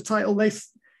prestige of the title?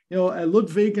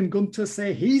 Ludwig and Gunther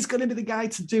say he's going to be the guy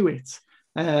to do it.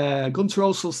 Gunther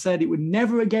also said it would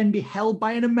never again be held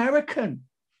by an American.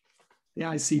 The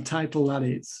IC title, that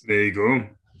is. There you go.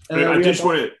 I just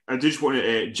want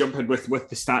to jump in with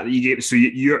the stat that you gave. So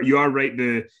you are right.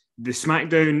 The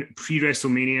SmackDown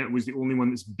pre-WrestleMania was the only one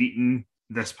that's beaten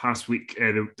this past week.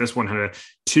 This one had a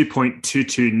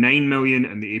 2.229 million,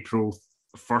 and the April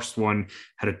 1st one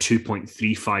had a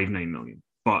 2.359 million.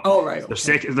 But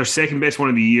their second best one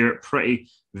of the year,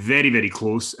 very, very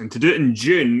close. And to do it in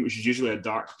June, which is usually a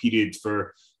dark period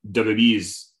for WWE,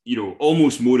 is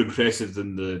almost more impressive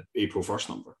than the April 1st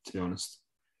number, to be honest.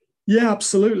 Yeah,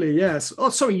 absolutely. Yes. Oh,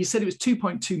 sorry, you said it was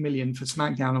 2.2 million for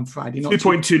SmackDown on Friday.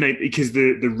 2.29 because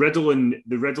the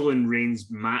Riddle and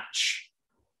Reigns match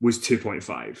was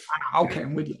 2.5. Okay,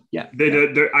 I'm with you. Yeah.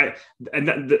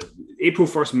 The April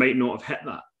 1st might not have hit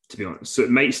that, to be honest. So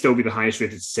it might still be the highest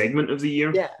rated segment of the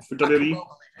year for WWE.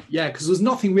 Yeah, because there's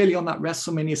nothing really on that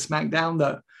WrestleMania SmackDown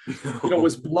that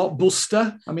was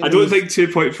blockbuster. I mean, I don't think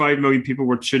 2.5 million people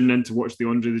were tuning in to watch the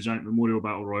Andre the Giant Memorial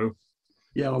Battle Royal.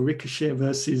 Yeah, or Ricochet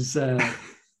versus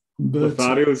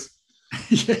Lotharios.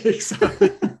 Yeah,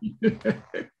 exactly.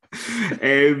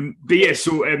 But yeah,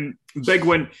 so big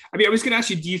win. I mean, I was going to ask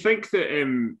you, do you think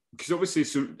that because obviously,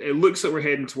 so it looks like we're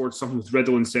heading towards something with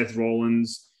Riddle and Seth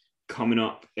Rollins coming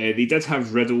up. They did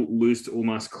have Riddle lose to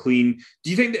Omos clean.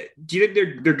 Do you think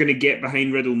they're going to get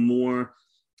behind Riddle more,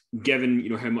 given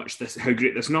how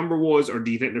great this number was, or do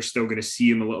you think they're still going to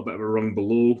see him a little bit of a rung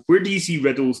below? Where do you see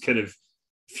Riddle's kind of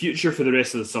future for the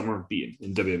rest of the summer being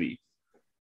in WWE?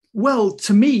 Well,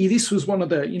 to me, this was one of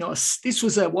the, this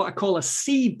was what I call a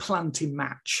seed planting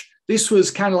match. This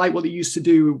was kind of like what they used to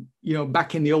do,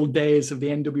 back in the old days of the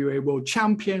NWA World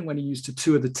Champion when he used to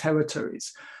tour the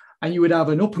territories. And you would have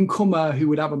an up-and-comer who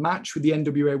would have a match with the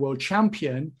NWA World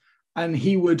Champion, and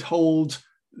he would hold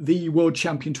the World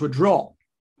Champion to a draw.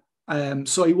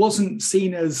 So he wasn't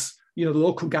seen as, the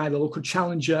local guy, the local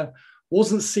challenger,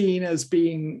 wasn't seen as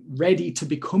being ready to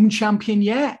become champion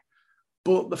yet.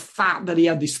 But the fact that he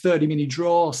had this 30-minute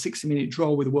draw, 60-minute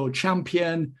draw with the world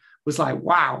champion was like,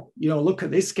 wow, look at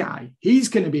this guy. He's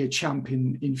going to be a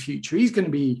champion in future. He's going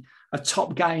to be a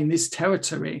top guy in this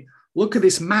territory. Look at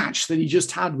this match that he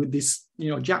just had with this,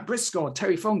 Jack Briscoe, or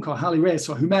Terry Funk, or Harley Race,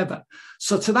 or whomever.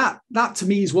 So to that to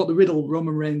me is what the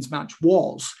Riddle-Roman Reigns match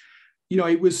was.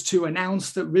 It was to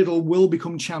announce that Riddle will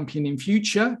become champion in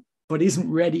future, but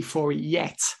isn't ready for it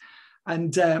yet.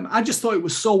 And I just thought it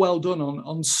was so well done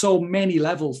on so many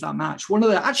levels, that match. One of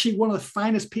the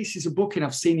finest pieces of booking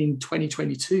I've seen in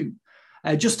 2022.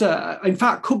 In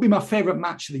fact, could be my favorite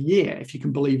match of the year, if you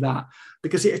can believe that,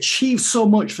 because it achieved so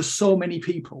much for so many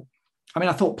people. I mean,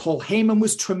 I thought Paul Heyman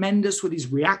was tremendous with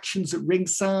his reactions at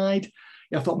ringside.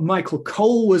 I thought Michael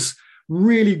Cole was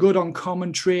really good on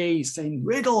commentary, saying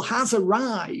Riddle has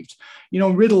arrived.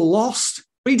 Riddle lost,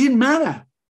 but it didn't matter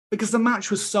because the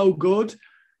match was so good.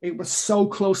 It was so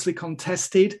closely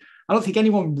contested. I don't think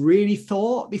anyone really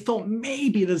thought. They thought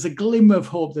maybe there's a glimmer of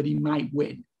hope that he might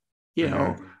win,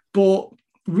 But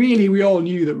really, we all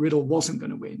knew that Riddle wasn't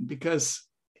going to win because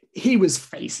he was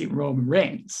facing Roman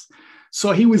Reigns.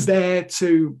 So he was there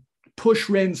to push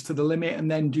Reigns to the limit and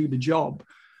then do the job.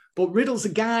 But Riddle's a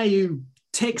guy who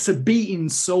takes a beating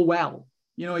so well.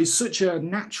 He's such a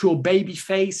natural baby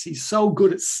face. He's so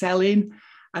good at selling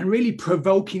and really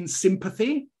provoking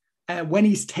sympathy when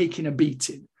he's taking a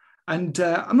beating. And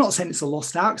I'm not saying it's a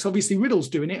lost art, because obviously Riddle's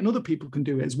doing it and other people can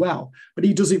do it as well. But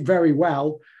he does it very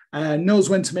well, knows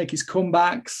when to make his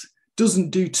comebacks, doesn't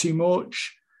do too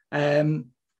much.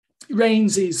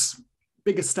 Reigns is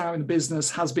biggest star in the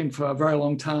business, has been for a very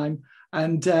long time.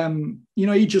 And,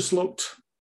 he just looked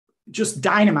just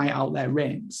dynamite out there,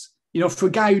 Reigns. For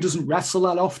a guy who doesn't wrestle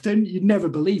that often, you'd never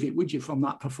believe it, would you, from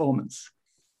that performance?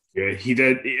 Yeah, he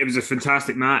did. It was a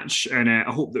fantastic match, and I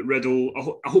hope that Riddle.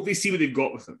 I hope they see what they've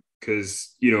got with him,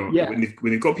 because when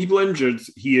they've got people injured,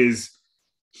 he's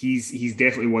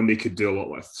definitely one they could do a lot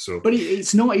with. So, but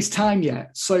it's not his time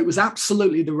yet. So it was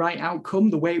absolutely the right outcome,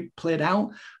 the way it played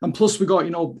out. And plus, we've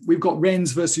got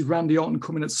Reigns versus Randy Orton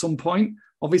coming at some point.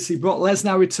 Obviously, Brock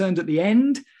Lesnar returned at the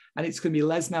end, and it's going to be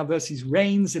Lesnar versus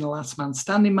Reigns in a last man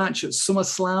standing match at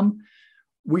SummerSlam.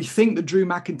 We think that Drew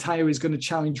McIntyre is going to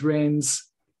challenge Reigns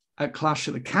at Clash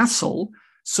at the Castle.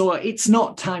 So it's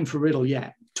not time for Riddle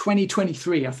yet.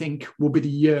 2023, I think, will be the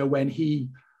year when he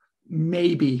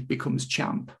maybe becomes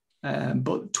champ.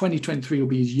 But 2023 will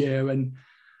be his year. And,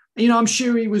 I'm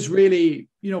sure he was really,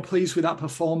 pleased with that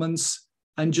performance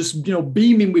and just,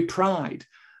 beaming with pride.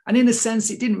 And in a sense,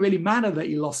 it didn't really matter that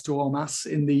he lost to Omos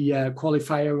in the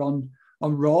qualifier on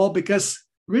Raw, because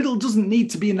Riddle doesn't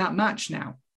need to be in that match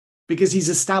now, because he's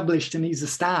established and he's a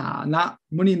star. And that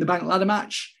Money in the Bank ladder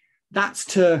match, that's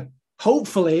to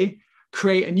hopefully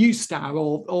create a new star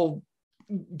or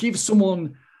give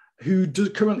someone who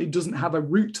currently doesn't have a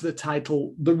route to the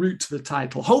title, the route to the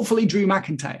title. Hopefully Drew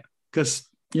McIntyre, because,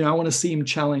 I want to see him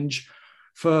challenge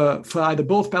for either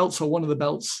both belts or one of the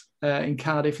belts in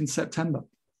Cardiff in September.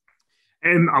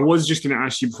 I was just going to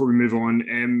ask you before we move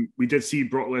on. We did see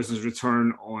Brock Lesnar's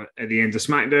return at the end of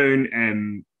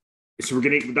SmackDown. So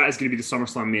that is going to be the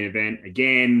SummerSlam main event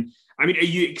again. I mean, are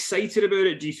you excited about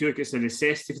it? Do you feel like it's a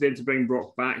necessity for them to bring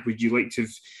Brock back? Would you like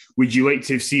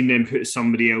to have seen them put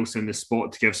somebody else in the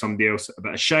spot to give somebody else a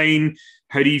bit of shine?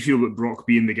 How do you feel about Brock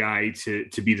being the guy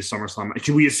to be the SummerSlam?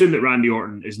 Can we assume that Randy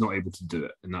Orton is not able to do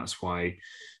it, and that's why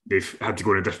they've had to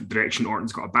go in a different direction?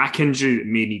 Orton's got a back injury that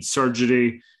may need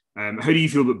surgery. How do you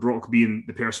feel about Brock being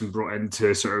the person brought in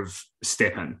to sort of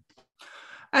step in?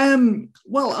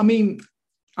 Well, I mean,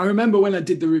 I remember when I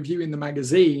did the review in the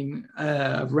magazine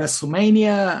of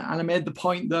WrestleMania, and I made the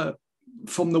point that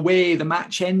from the way the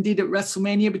match ended at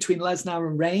WrestleMania between Lesnar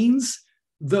and Reigns,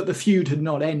 that the feud had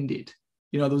not ended.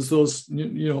 There was those,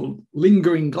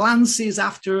 lingering glances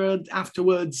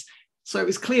afterwards. So it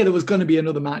was clear there was going to be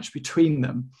another match between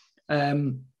them.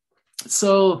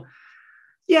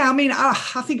 Yeah, I mean, I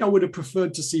think I would have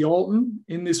preferred to see Orton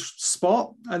in this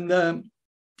spot. And,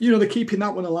 they're keeping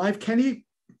that one alive, Kenny.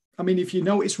 I mean, if you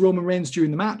notice Roman Reigns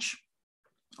during the match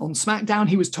on SmackDown,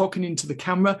 he was talking into the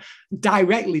camera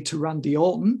directly to Randy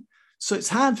Orton. So it's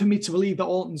hard for me to believe that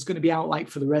Orton's going to be out like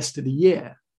for the rest of the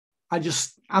year.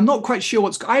 I'm not quite sure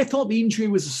I thought the injury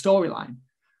was a storyline,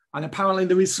 and apparently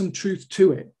there is some truth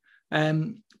to it.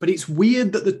 But it's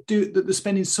weird that they're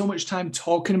spending so much time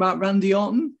talking about Randy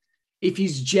Orton if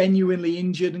he's genuinely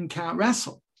injured and can't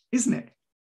wrestle, isn't it?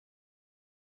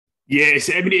 Yes,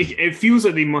 I mean, it feels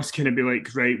like they must kind of be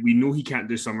like, right, we know he can't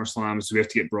do SummerSlam, so we have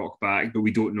to get Brock back, but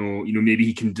we don't know, maybe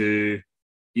he can do,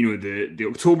 the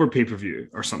October pay-per-view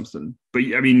or something. But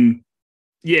I mean,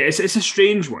 yeah, it's a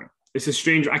strange one.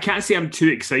 I can't say I'm too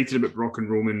excited about Brock and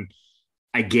Roman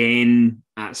again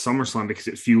at SummerSlam, because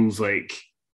it feels like,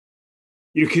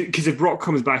 because if Brock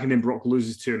comes back and then Brock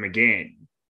loses to him again,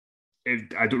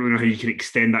 I don't really know how you can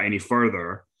extend that any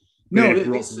further. No,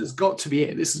 this has got to be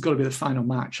it. This has got to be the final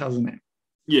match, hasn't it?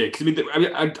 Yeah, because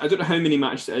I don't know how many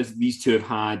matches it is these two have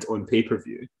had on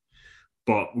pay-per-view,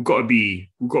 but we've got to be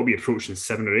approaching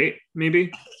 7 or 8, maybe.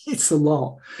 It's a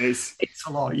lot. It's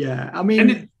a lot, yeah. I mean,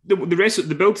 and the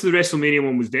build to the WrestleMania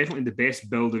one was definitely the best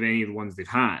build of any of the ones they've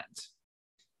had,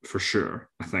 for sure,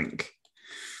 I think.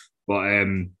 But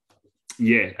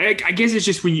yeah, I guess it's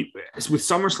just with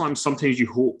SummerSlam, sometimes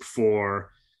you hope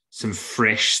for some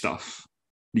fresh stuff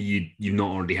that you've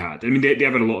not already had. I mean, they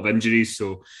have had a lot of injuries,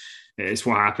 so it's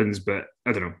what happens. But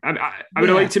I don't know. I would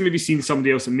have liked to maybe seen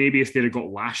somebody else, and maybe if they'd have got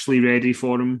Lashley ready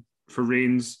for him for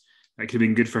Reigns, that could have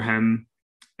been good for him.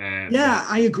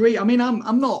 I agree. I mean,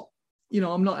 I'm not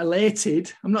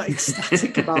elated. I'm not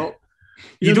ecstatic about.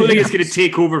 You don't think it's going to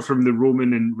take over from the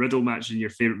Roman and Riddle match in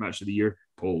your favorite match of the year,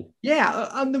 Paul? Yeah,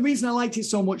 and the reason I liked it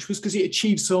so much was because it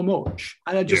achieved so much.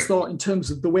 And I just thought in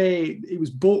terms of the way it was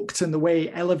booked and the way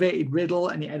it elevated Riddle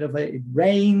and it elevated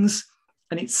Reigns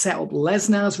and it set up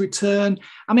Lesnar's return.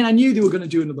 I mean, I knew they were going to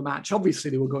do another match. Obviously,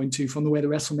 they were going to, from the way the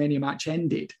WrestleMania match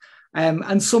ended. And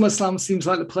SummerSlam seems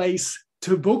like the place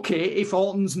to book it if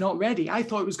Orton's not ready. I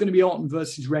thought it was going to be Orton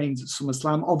versus Reigns at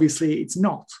SummerSlam. Obviously, it's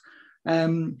not.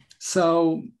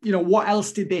 So, what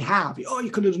else did they have? You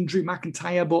could have done Drew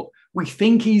McIntyre, but we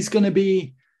think he's going to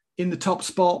be in the top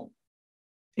spot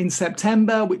in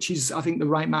September, which is, I think, the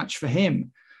right match for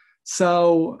him.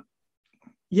 So,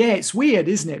 yeah, it's weird,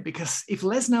 isn't it? Because if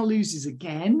Lesnar loses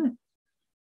again,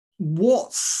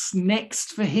 what's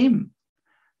next for him?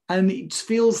 And it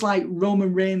feels like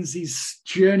Roman Reigns'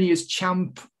 journey as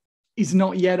champ is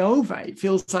not yet over. It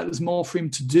feels like there's more for him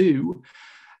to do.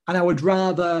 And I would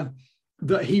rather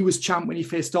that he was champ when he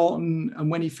faced Orton and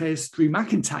when he faced Drew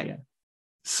McIntyre.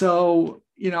 So,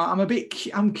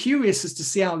 I'm curious as to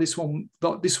see how this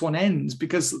one ends,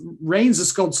 because Reigns has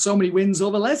scored so many wins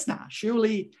over Lesnar.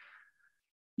 Surely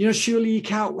you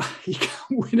can't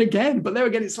win again. But there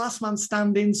again, it's last man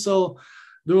standing. So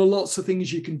there are lots of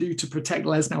things you can do to protect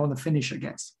Lesnar on the finish, I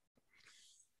guess.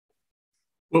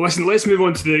 Well, listen, let's move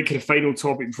on to the kind of final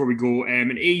topic before we go.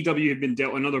 And AEW had been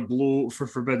dealt another blow for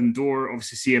Forbidden Door.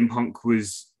 Obviously, CM Punk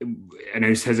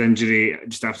announced his injury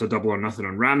just after Double or Nothing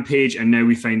on Rampage. And now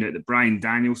we find out that Bryan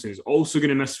Danielson is also going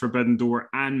to miss Forbidden Door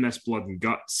and miss Blood and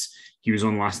Guts. He was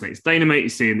on last night's Dynamite.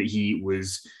 He's saying that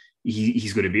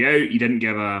he's going to be out. He didn't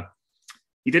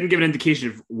give an indication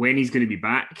of when he's going to be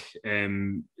back.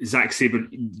 Zack Sabre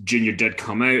Jr. did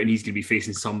come out and he's going to be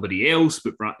facing somebody else,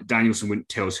 but Danielson wouldn't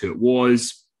tell us who it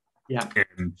was. Yeah.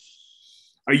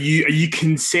 Are you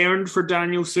concerned for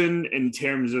Danielson in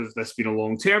terms of this being a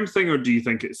long-term thing, or do you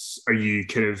think are you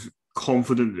kind of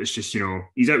confident that it's just,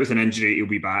 he's out with an injury, he'll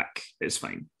be back, it's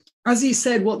fine? Has he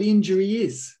said what the injury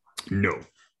is? No.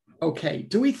 Okay.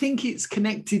 Do we think it's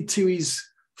connected to his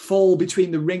fall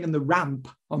between the ring and the ramp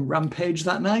on Rampage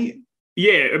that night.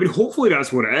 Yeah, I mean, hopefully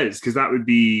that's what it is, because that would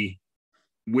be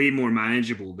way more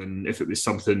manageable than if it was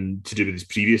something to do with his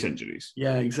previous injuries.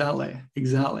 Yeah, exactly.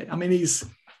 I mean, there's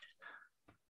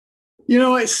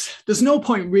no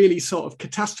point really sort of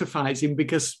catastrophizing,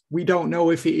 because we don't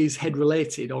know if it is head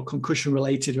related or concussion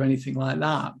related or anything like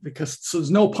that, so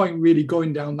there's no point really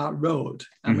going down that road.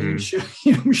 I mean,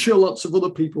 I'm sure lots of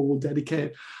other people will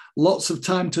dedicate lots of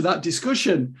time to that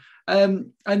discussion.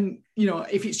 And,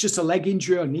 if it's just a leg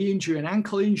injury or knee injury, an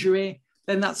ankle injury,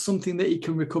 then that's something that he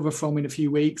can recover from in a few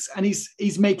weeks. And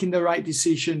he's making the right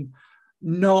decision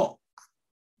not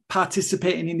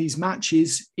participating in these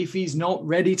matches if he's not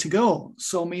ready to go.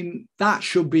 So, I mean, that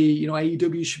should be,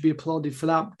 AEW should be applauded for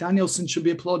that. Danielson should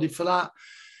be applauded for that.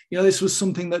 This was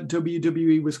something that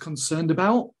WWE was concerned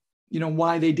about,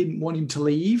 why they didn't want him to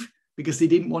leave, because they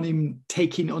didn't want him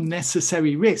taking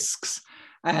unnecessary risks.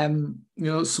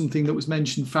 Something that was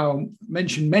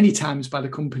mentioned many times by the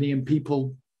company and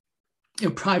people,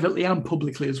 privately and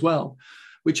publicly as well,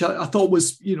 which I thought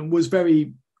was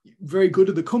very, very good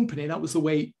of the company. That was the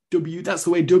way that's the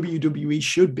way WWE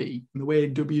should be, and the way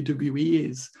WWE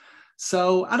is.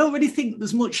 So I don't really think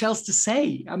there's much else to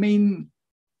say. I mean,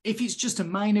 if it's just a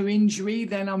minor injury,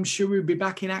 then I'm sure we'll be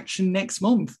back in action next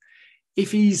month.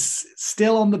 If he's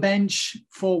still on the bench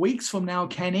 4 weeks from now,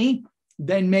 Kenny,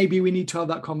 then maybe we need to have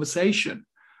that conversation.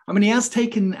 I mean, he has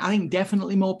taken, I think,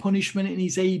 definitely more punishment in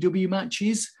his AEW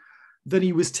matches than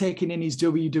he was taking in his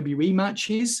WWE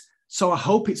matches. So I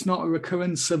hope it's not a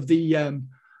recurrence of the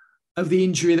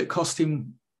injury that cost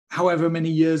him however many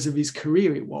years of his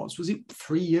career it was. Was it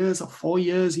 3 years or 4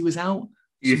 years he was out?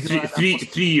 Yeah,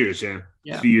 three years, yeah.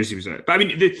 3 years he was out. But I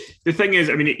mean, the thing is,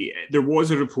 I mean, there was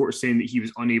a report saying that he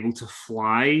was unable to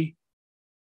fly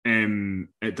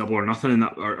at Double or Nothing, and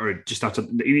that, or just after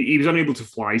he was unable to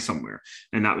fly somewhere,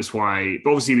 and that was why.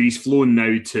 But obviously, he's flown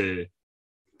now to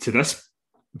this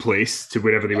place, to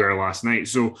wherever they were last night.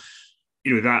 So,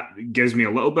 that gives me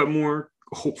a little bit more,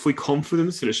 hopefully,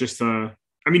 confidence that it's just a.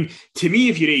 I mean, to me,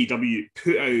 if you're AEW,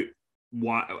 put out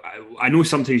what I know.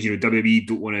 Sometimes WWE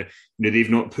don't want to. They've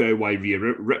not put out why Rhea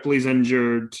Ripley's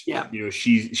injured. Yeah.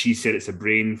 She said it's a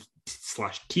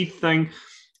brain/teeth thing.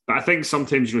 But I think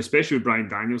sometimes, especially with Bryan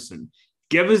Danielson,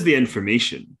 give us the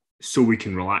information so we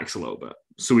can relax a little bit,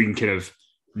 so we can kind of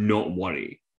not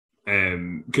worry.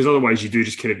 Because otherwise, you do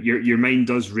just kind of your mind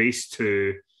does race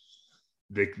to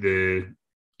the.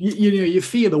 You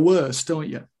fear the worst, don't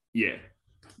you? Yeah.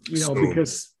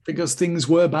 Because things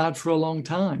were bad for a long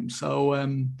time. So, I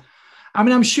mean,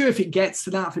 I'm sure if it gets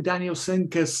to that for Danielson,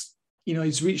 because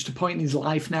he's reached a point in his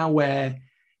life now where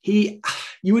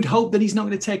you would hope that he's not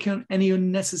going to take on any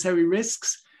unnecessary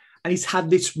risks. And he's had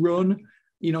this run,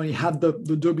 he had the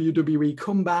WWE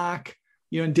comeback,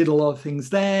 and did a lot of things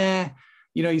there.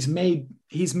 He's made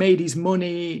his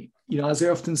money, as I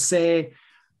often say,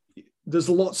 there's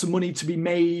lots of money to be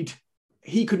made.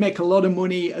 He could make a lot of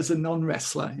money as a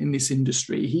non-wrestler in this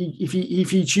industry. If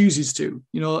he chooses to,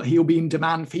 he'll be in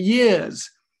demand for years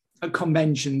at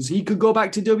conventions. He could go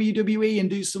back to WWE and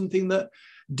do something that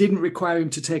didn't require him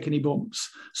to take any bumps.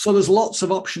 So there's lots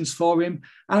of options for him.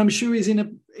 And I'm sure he's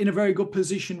in a very good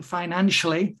position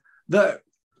financially that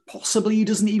possibly he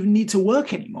doesn't even need to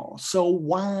work anymore. So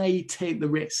why take the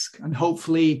risk? And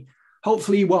hopefully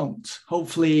he won't.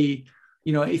 Hopefully,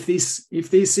 if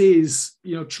this is,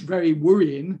 very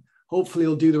worrying, hopefully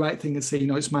he'll do the right thing and say,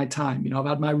 it's my time. I've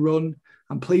had my run.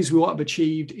 I'm pleased with what I've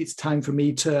achieved. It's time for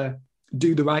me to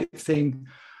do the right thing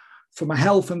for my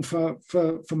health and for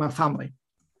my family.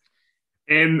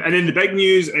 And then the big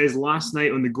news is last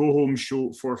night on the go-home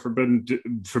show for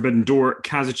Forbidden Door,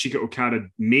 Kazuchika Okada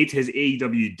made his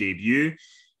AEW debut.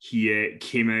 He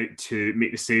came out to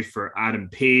make the save for Adam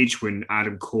Page when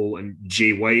Adam Cole and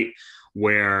Jay White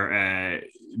were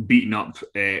beating up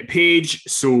Page.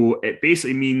 So it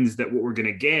basically means that what we're going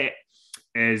to get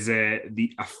is a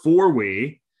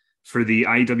four-way for the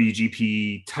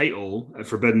IWGP title at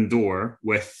Forbidden Door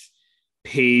with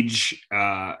Page,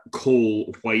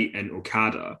 Cole, White, and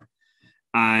Okada.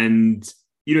 And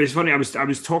it's funny. I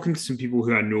was talking to some people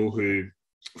who I know who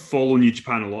follow New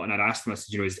Japan a lot, and I'd asked them, I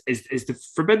said, is the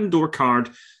Forbidden Door card,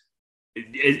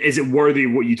 is it worthy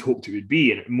of what you'd hoped it would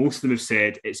be? And most of them have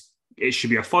said it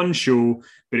should be a fun show,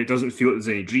 but it doesn't feel like there's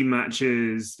any dream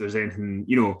matches. There's anything,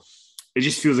 it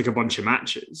just feels like a bunch of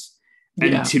matches.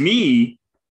 And to me,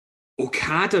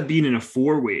 Okada being in a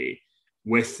four-way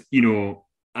with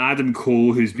Adam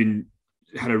Cole, who's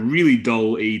had a really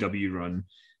dull AEW run,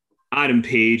 Adam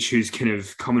Page, who's kind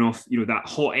of coming off, that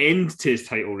hot end to his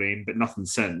title reign, but nothing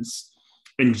since,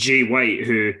 and Jay White,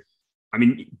 who I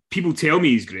mean, people tell me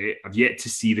he's great. I've yet to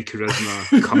see the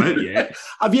charisma come out yet.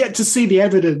 I've yet to see the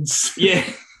evidence. Yeah,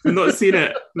 I've not seen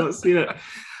it.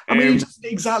 I mean, he doesn't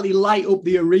exactly light up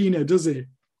the arena, does he?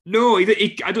 No, I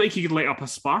don't think he could light up a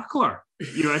sparkler.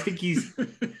 I think he's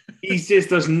just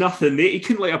does nothing. He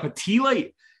couldn't light up a tea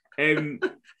light.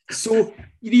 So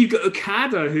you've got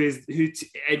Okada, who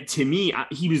to me,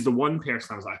 he was the one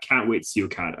person I was like, I can't wait to see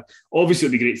Okada. Obviously,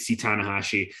 it'd be great to see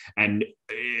Tanahashi and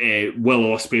Will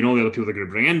Ospreay and all the other people they're going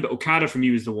to bring in. But Okada for me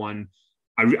was the one.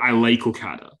 I like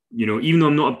Okada. Even though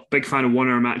I'm not a big fan of 1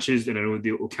 hour matches, and I know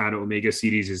the Okada Omega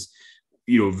series is,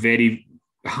 very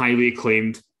highly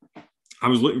acclaimed. I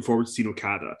was looking forward to seeing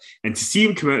Okada, and to see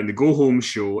him come out in the go home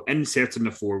show, insert in the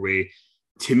 4-way,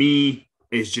 to me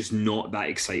is just not that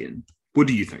exciting. What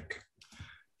do you think?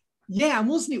 Yeah, and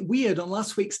wasn't it weird on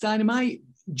last week's Dynamite?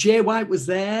 Jay White was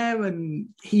there and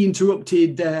he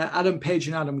interrupted Adam Page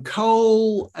and Adam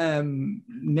Cole,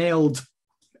 nailed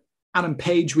Adam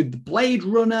Page with the Blade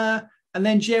Runner, and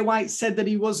then Jay White said that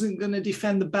he wasn't going to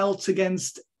defend the belt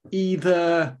against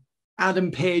either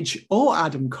Adam Page or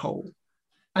Adam Cole.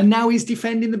 And now he's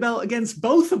defending the belt against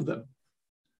both of them.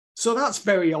 So that's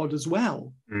very odd as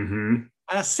well. Mm-hmm.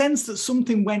 And I sense that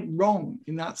something went wrong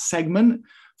in that segment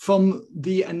from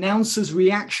the announcer's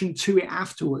reaction to it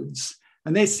afterwards.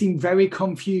 And they seem very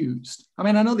confused. I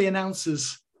mean, I know the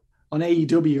announcers on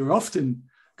AEW are often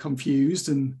confused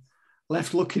and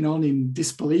left looking on in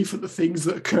disbelief at the things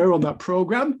that occur on that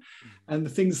program and the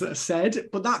things that are said.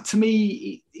 But that, to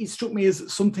me, it struck me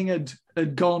as something had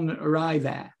gone awry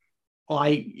there.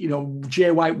 Like,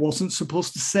 Jay White wasn't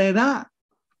supposed to say that,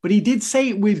 but he did say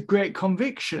it with great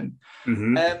conviction.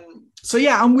 Mm-hmm. So,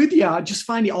 yeah, I'm with you. I just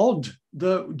find it odd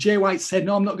that Jay White said,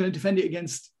 no, I'm not going to defend it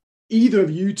against either of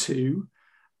you two.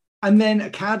 And then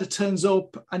Okada turns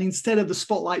up, and instead of the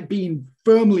spotlight being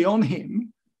firmly on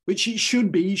him, which it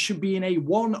should be, he should be in a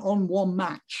one-on-one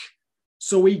match.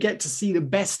 So we get to see the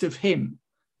best of him.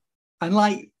 And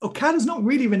like, Okada's not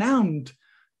really renowned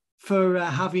for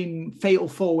having fatal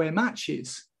 4-way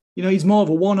matches. He's more of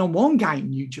a one-on-one guy in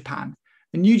New Japan.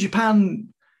 And New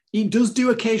Japan, he does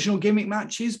do occasional gimmick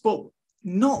matches, but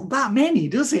not that many,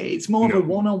 does it? It's more of a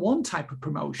one-on-one type of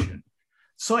promotion.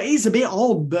 So it is a bit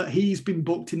odd that he's been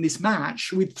booked in this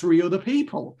match with 3 other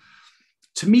people.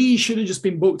 To me, he should have just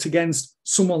been booked against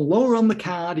someone lower on the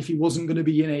card if he wasn't going to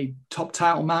be in a top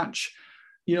title match,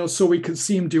 so we could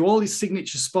see him do all his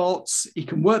signature spots. He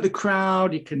can work the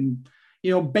crowd. He can,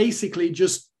 basically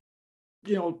just,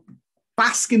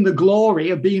 bask in the glory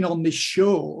of being on this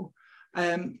show,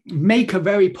 make a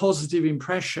very positive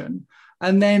impression.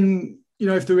 And then,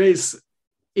 if there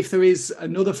is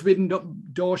another Forbidden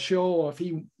Door show, or if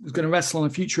he was going to wrestle on a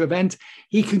future event,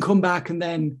 he can come back and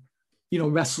then,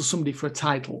 wrestle somebody for a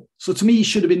title. So to me, he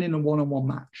should have been in a one-on-one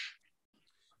match.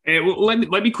 Well,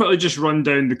 let me quickly just run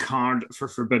down the card for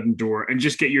Forbidden Door and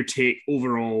just get your take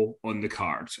overall on the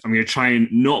card. I'm going to try and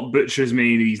not butcher as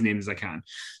many of these names as I can.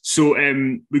 So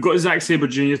we've got Zack Sabre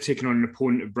Jr. taking on an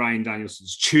opponent of Bryan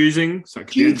Danielson's choosing. So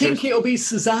do you think it'll be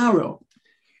Cesaro?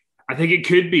 I think it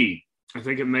could be. I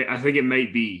think it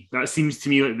might be. That seems to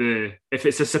me like if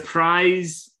it's a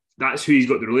surprise, that's who he's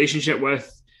got the relationship with.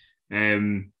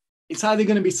 It's either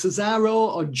going to be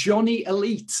Cesaro or Johnny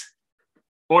Elite.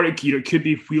 Or it could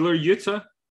be Wheeler Yuta.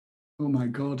 Oh my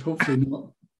God, hopefully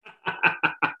not.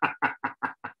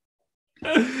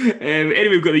 Anyway,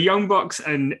 we've got the Young Bucks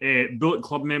and Bullet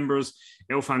Club members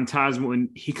El Phantasmo and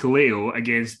Hikuleo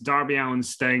against Darby Allin,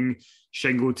 Sting,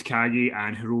 Shingo Takagi,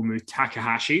 and Hiromu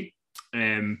Takahashi.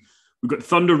 We've got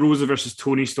Thunder Rosa versus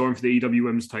Toni Storm for the AEW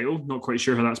Women's title. Not quite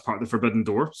sure how that's part of the Forbidden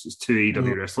Door. So it's 2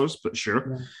 AEW wrestlers, but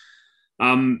sure.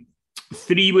 Yeah.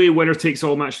 3-way winner takes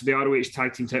all match for the ROH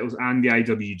tag team titles and the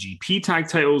IWGP tag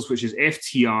titles, which is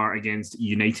FTR against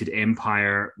United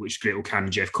Empire, which is Great O'Khan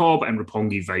and Jeff Cobb, and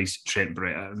Roppongi Vice, Trent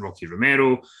Beretta and Rocky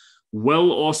Romero. Will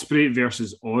Ospreay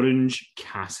versus Orange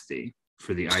Cassidy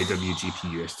for the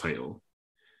IWGP US title.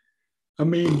 I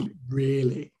mean,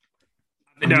 really?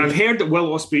 Now, I've heard that Will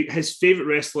Ospreay, his favourite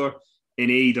wrestler in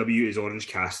AEW is Orange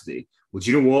Cassidy. Well,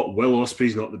 do you know what? Will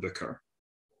Ospreay's not the booker.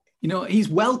 He's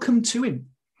welcome to him.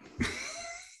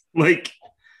 Will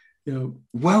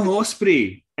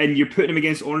Ospreay, and you're putting him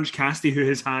against Orange Cassidy, who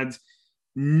has had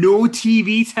no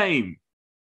TV time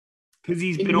because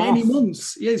he's been off many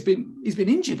months. Yeah, he's been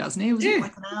injured, hasn't he? Was it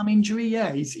like an arm injury?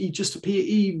 Yeah,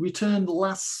 he returned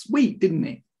last week, didn't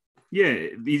he? Yeah,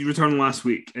 he returned last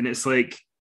week, and it's like,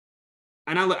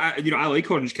 and I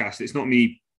like Orange Cassidy. It's not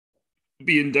me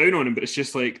being down on him, but it's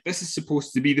just like, this is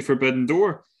supposed to be the Forbidden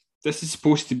Door. This is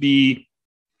supposed to be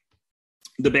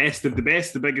the best of the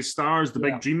best, the biggest stars, the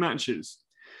big dream matches.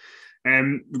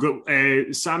 We've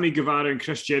got Sammy Guevara and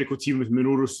Chris Jericho team with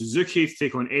Minoru Suzuki to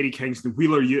take on Eddie Kingston,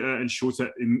 Wheeler Yuta, and Shota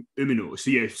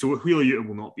Umino. So Wheeler Yuta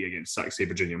will not be against Zack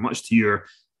Sabre Jr., much to your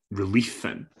relief,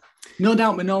 Finn. No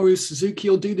doubt Minoru Suzuki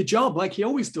will do the job like he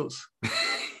always does.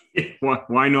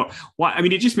 Why not? Why? I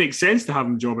mean, it just makes sense to have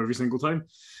him job every single time.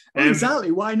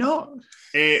 Exactly. Why not?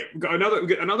 We've got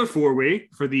another four-way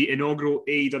for the inaugural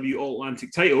AEW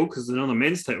All-Atlantic title, because there's another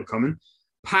men's title coming.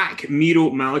 Pac, Miro,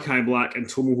 Malachi Black, and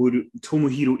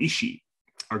Tomohiro Ishii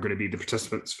are going to be the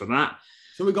participants for that.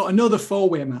 So we've got another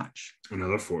four-way match.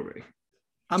 Another four-way.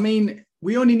 I mean,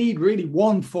 we only need really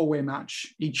one four-way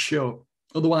match each show.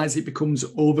 Otherwise, it becomes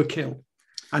overkill.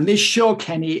 And this show,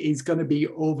 Kenny, is going to be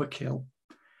overkill.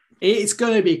 It's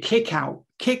going to be kick out,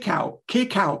 kick out,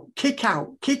 kick out, kick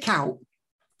out, kick out,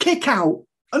 kick out,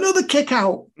 another kick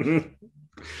out.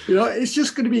 It's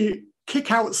just going to be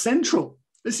kick out central.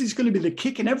 This is going to be the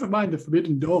kick, and never mind the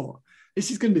Forbidden Door.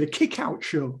 This is going to be the kick out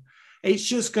show. It's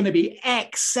just going to be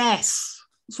excess.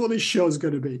 That's what this show is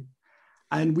going to be.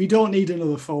 And we don't need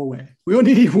another four-way. We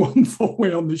only need one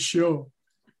four-way on the show.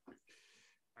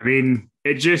 I mean,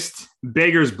 it just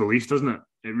beggars belief, doesn't it?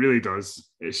 It really does.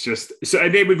 It's just so.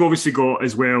 And then we've obviously got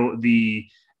as well the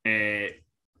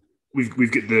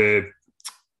we've got the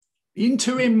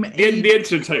interim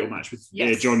title match with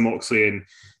John Moxley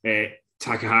and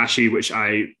Takahashi, which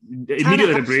I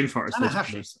immediately had a brain fart.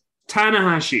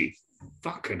 Tanahashi.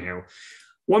 Fucking hell.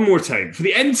 One more time. For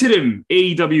the interim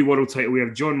AEW World title, we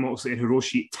have John Moxley and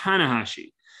Hiroshi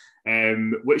Tanahashi,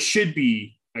 which should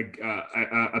be a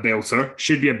belter,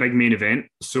 should be a big main event.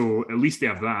 So at least they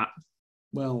have that.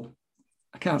 Well,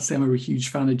 I can't say I'm a huge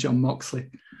fan of John Moxley,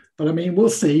 but I mean, we'll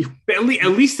see. But at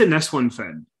least in this one,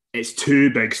 Finn, it's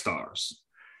two big stars.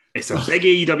 It's a big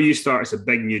AEW star, it's a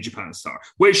big New Japan star,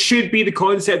 which should be the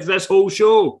concept of this whole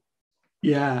show.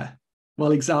 Yeah,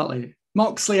 well, exactly.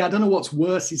 Moxley, I don't know what's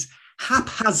worse, his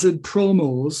haphazard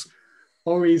promos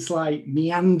or his like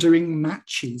meandering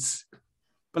matches.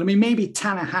 But I mean, maybe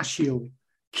Tanahashi will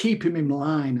keep him in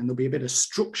line and there'll be a bit of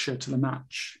structure to the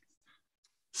match.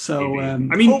 So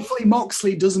hopefully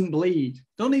Moxley doesn't bleed.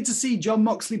 Don't need to see John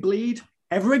Moxley bleed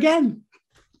ever again.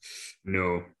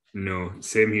 No,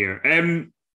 same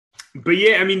here. But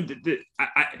yeah, I mean,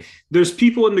 there's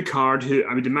people in the card who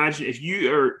I would imagine if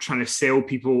you are trying to sell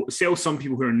some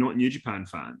people who are not New Japan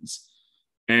fans.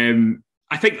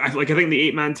 I think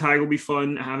the 8-man tag will be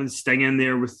fun. Having Sting in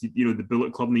there with the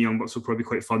Bullet Club and the Young Bucks will probably be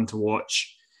quite fun to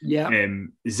watch. Yeah.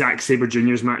 Zack Sabre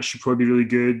Jr.'s match should probably be really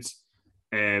good.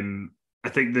 I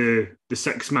think the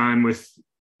 6-man with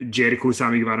Jericho,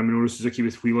 Sammy Guevara, Minoru Suzuki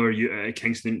with Wheeler,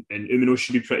 Kingston, and Umino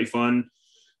should be pretty fun.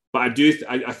 But I just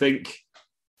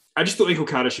don't think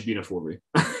Okada should be in a four-way.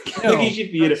 I think he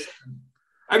should be in a...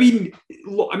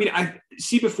 I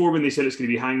see before when they said it's going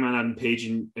to be Hangman, Adam Page,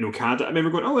 and Okada, I remember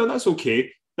going, oh, well, that's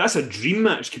okay. That's a dream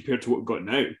match compared to what we've got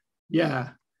now. Yeah.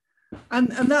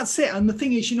 And that's it. And the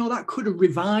thing is, that could have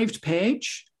revived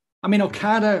Page. I mean,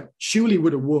 Okada surely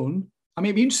would have won. I mean,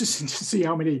 it'd be interesting to see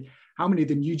how many of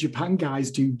the New Japan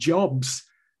guys do jobs,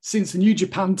 since the New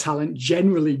Japan talent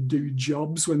generally do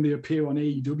jobs when they appear on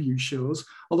AEW shows.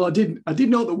 Although I did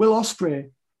know that Will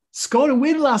Ospreay scored a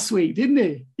win last week, didn't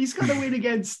he? He's got a win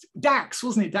against Dax,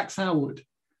 wasn't it? Dax Harwood.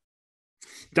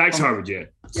 Harwood, yeah.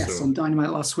 Yes, on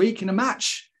Dynamite last week in a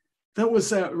match that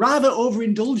was rather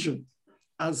overindulgent,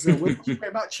 as Will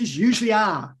Ospreay matches usually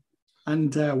are.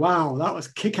 And wow, that was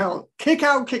kick out.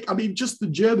 I mean, just the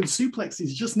German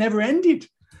suplexes just never ended.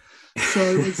 So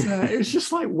it was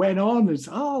just like went on. It's,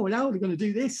 now they're going to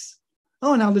do this.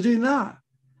 Oh, now they're doing that.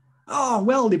 Oh,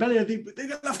 well, they're going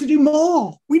to have to do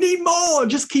more. We need more.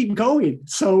 Just keep going.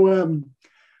 So,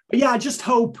 but yeah, I just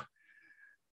hope,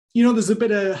 there's a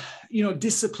bit of,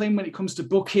 discipline when it comes to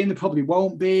booking. There probably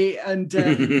won't be. And,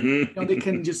 they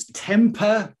can just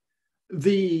temper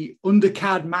the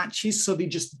undercard matches so they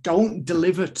just don't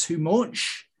deliver too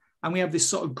much. And we have this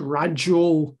sort of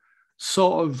gradual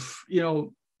sort of,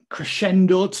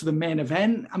 crescendo to the main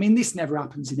event. I mean, this never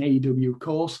happens in AEW, of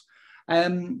course.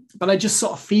 But I just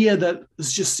sort of fear that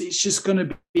it's just going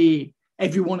to be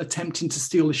everyone attempting to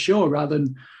steal the show rather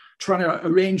than trying to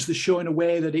arrange the show in a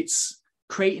way that it's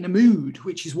creating a mood,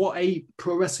 which is what a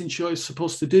pro wrestling show is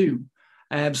supposed to do.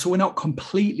 So we're not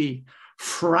completely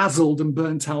frazzled and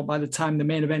burnt out by the time the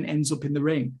main event ends up in the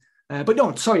ring. But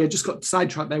no, sorry, I just got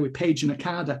sidetracked there with Page and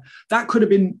Okada. That could have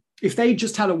been, if they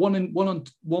just had a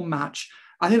one-on-one match,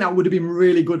 I think that would have been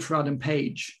really good for Adam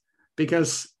Page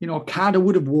because, Okada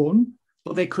would have won,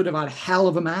 but they could have had a hell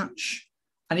of a match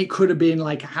and it could have been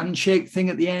like a handshake thing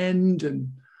at the end.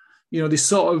 And, this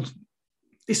sort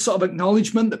of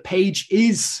acknowledgement that Page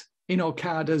is in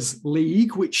Okada's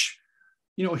league, which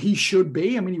he should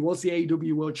be. I mean, he was the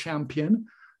AEW World Champion.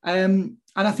 And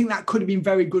I think that could have been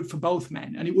very good for both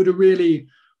men. And it would have really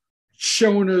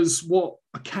shown us what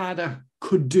Okada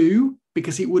could do,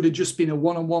 because it would have just been a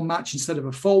one-on-one match instead of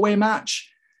a four-way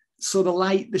match. So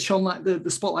the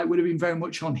spotlight would have been very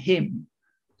much on him.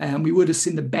 And we would have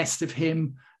seen the best of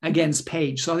him against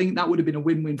Page. So I think that would have been a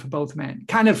win-win for both men.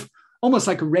 Kind of almost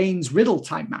like a Reigns-Riddle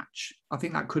type match. I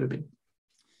think that could have been.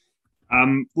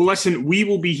 Well, listen, we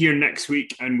will be here next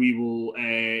week, and we will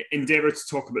endeavour to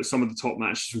talk about some of the top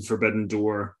matches from Forbidden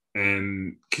Door,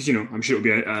 because I'm sure it'll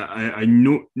be a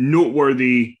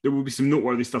noteworthy. There will be some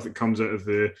noteworthy stuff that comes out of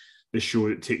the show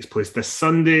that takes place this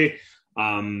Sunday.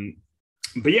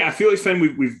 But yeah, I feel like,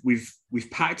 Finn,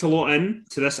 we've packed a lot in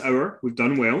to this hour. We've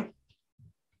done well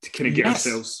to kind of get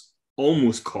ourselves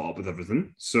almost caught up with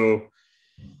everything. So,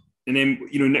 and then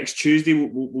next Tuesday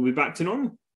we'll be back to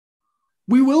normal.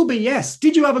 We will be, yes.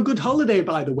 Did you have a good holiday,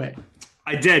 by the way?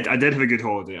 I did have a good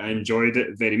holiday. I enjoyed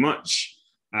it very much.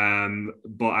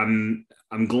 But I'm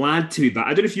glad to be back.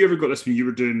 I don't know if you ever got this when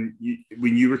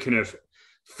you were kind of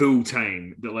full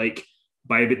time, but like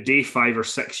by about day 5 or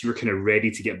 6, you were kind of ready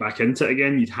to get back into it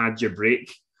again. You'd had your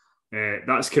break.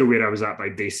 That's kind of where I was at by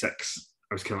day 6.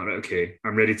 I was kind of like, okay,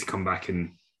 I'm ready to come back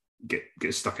and get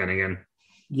stuck in again.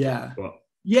 Yeah. But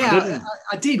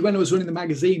I did when I was running the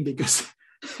magazine, because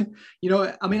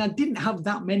I didn't have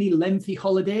that many lengthy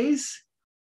holidays.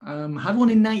 I had one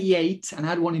in 98 and I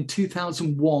had one in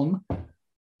 2001.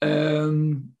 I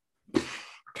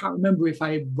can't remember if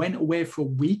I went away for a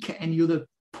week at any other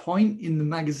point in the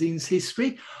magazine's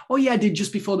history. Oh yeah, I did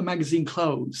just before the magazine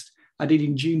closed. I did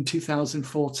in June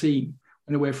 2014.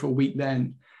 Went away for a week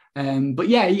then. But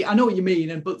yeah, I know what you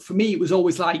mean. But for me, it was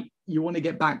always like, you want to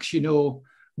get back,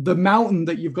 the mountain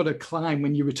that you've got to climb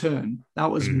when you return.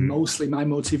 That was mostly my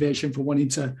motivation for wanting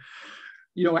to,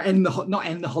 not end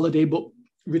the holiday, but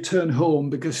return home,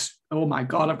 because, oh my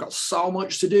God, I've got so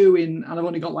much to do and I've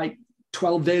only got like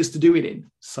 12 days to do it in.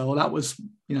 So that was,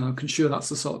 I'm sure that's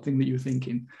the sort of thing that you were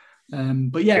thinking.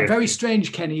 But yeah, very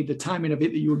strange, Kenny, the timing of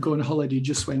it, that you were going on holiday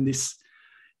just when this,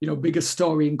 biggest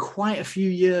story in quite a few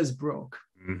years broke.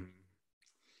 Mm-hmm.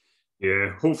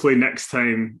 Yeah, hopefully next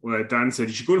time, Dan said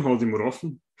you should go on holiday more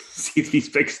often, see these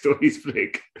big stories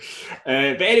break.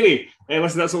 But anyway,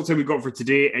 listen, that's all the time we've got for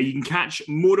today. You can catch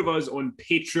more of us on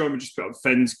Patreon. We just put up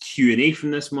Finn's Q&A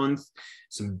from this month.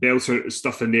 Some belter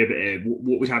stuff in there, but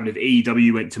what was happening if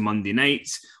AEW went to Monday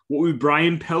nights? What would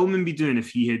Brian Pillman be doing if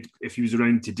he was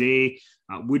around today?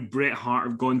 Would Bret Hart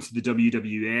have gone to the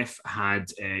WWF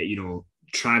had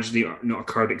tragedy not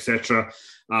occurred, etc.?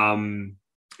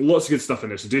 Lots of good stuff in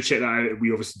there, so do check that out. We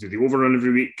obviously do the overrun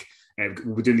every week.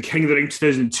 We'll be doing the King of the Ring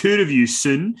 2002 review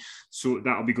soon, so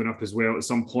that'll be going up as well at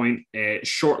some point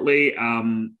shortly.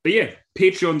 But yeah,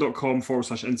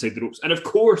 patreon.com/Inside the Ropes. And of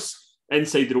course,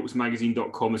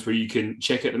 InsideTheRopesMagazine.com is where you can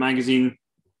check out the magazine.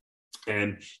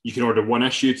 You can order one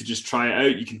issue to just try it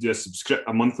out. You can do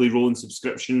a monthly rolling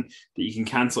subscription that you can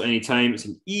cancel anytime. It's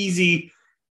an easy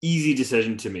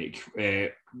decision to make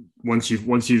once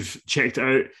you've checked it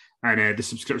out. And the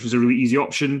subscription is a really easy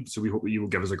option, so we hope that you will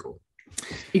give us a go.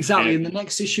 Exactly, and the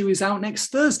next issue is out next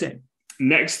Thursday.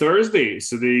 Next Thursday,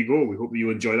 so there you go. We hope that you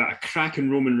enjoy that. A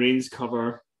cracking Roman Reigns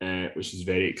cover, which is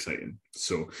very exciting.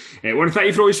 So I want to thank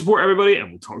you for all your support, everybody, and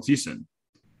we'll talk to you soon.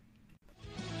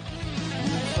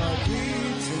 If I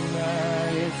bleed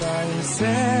tonight, if I am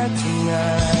sad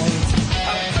tonight,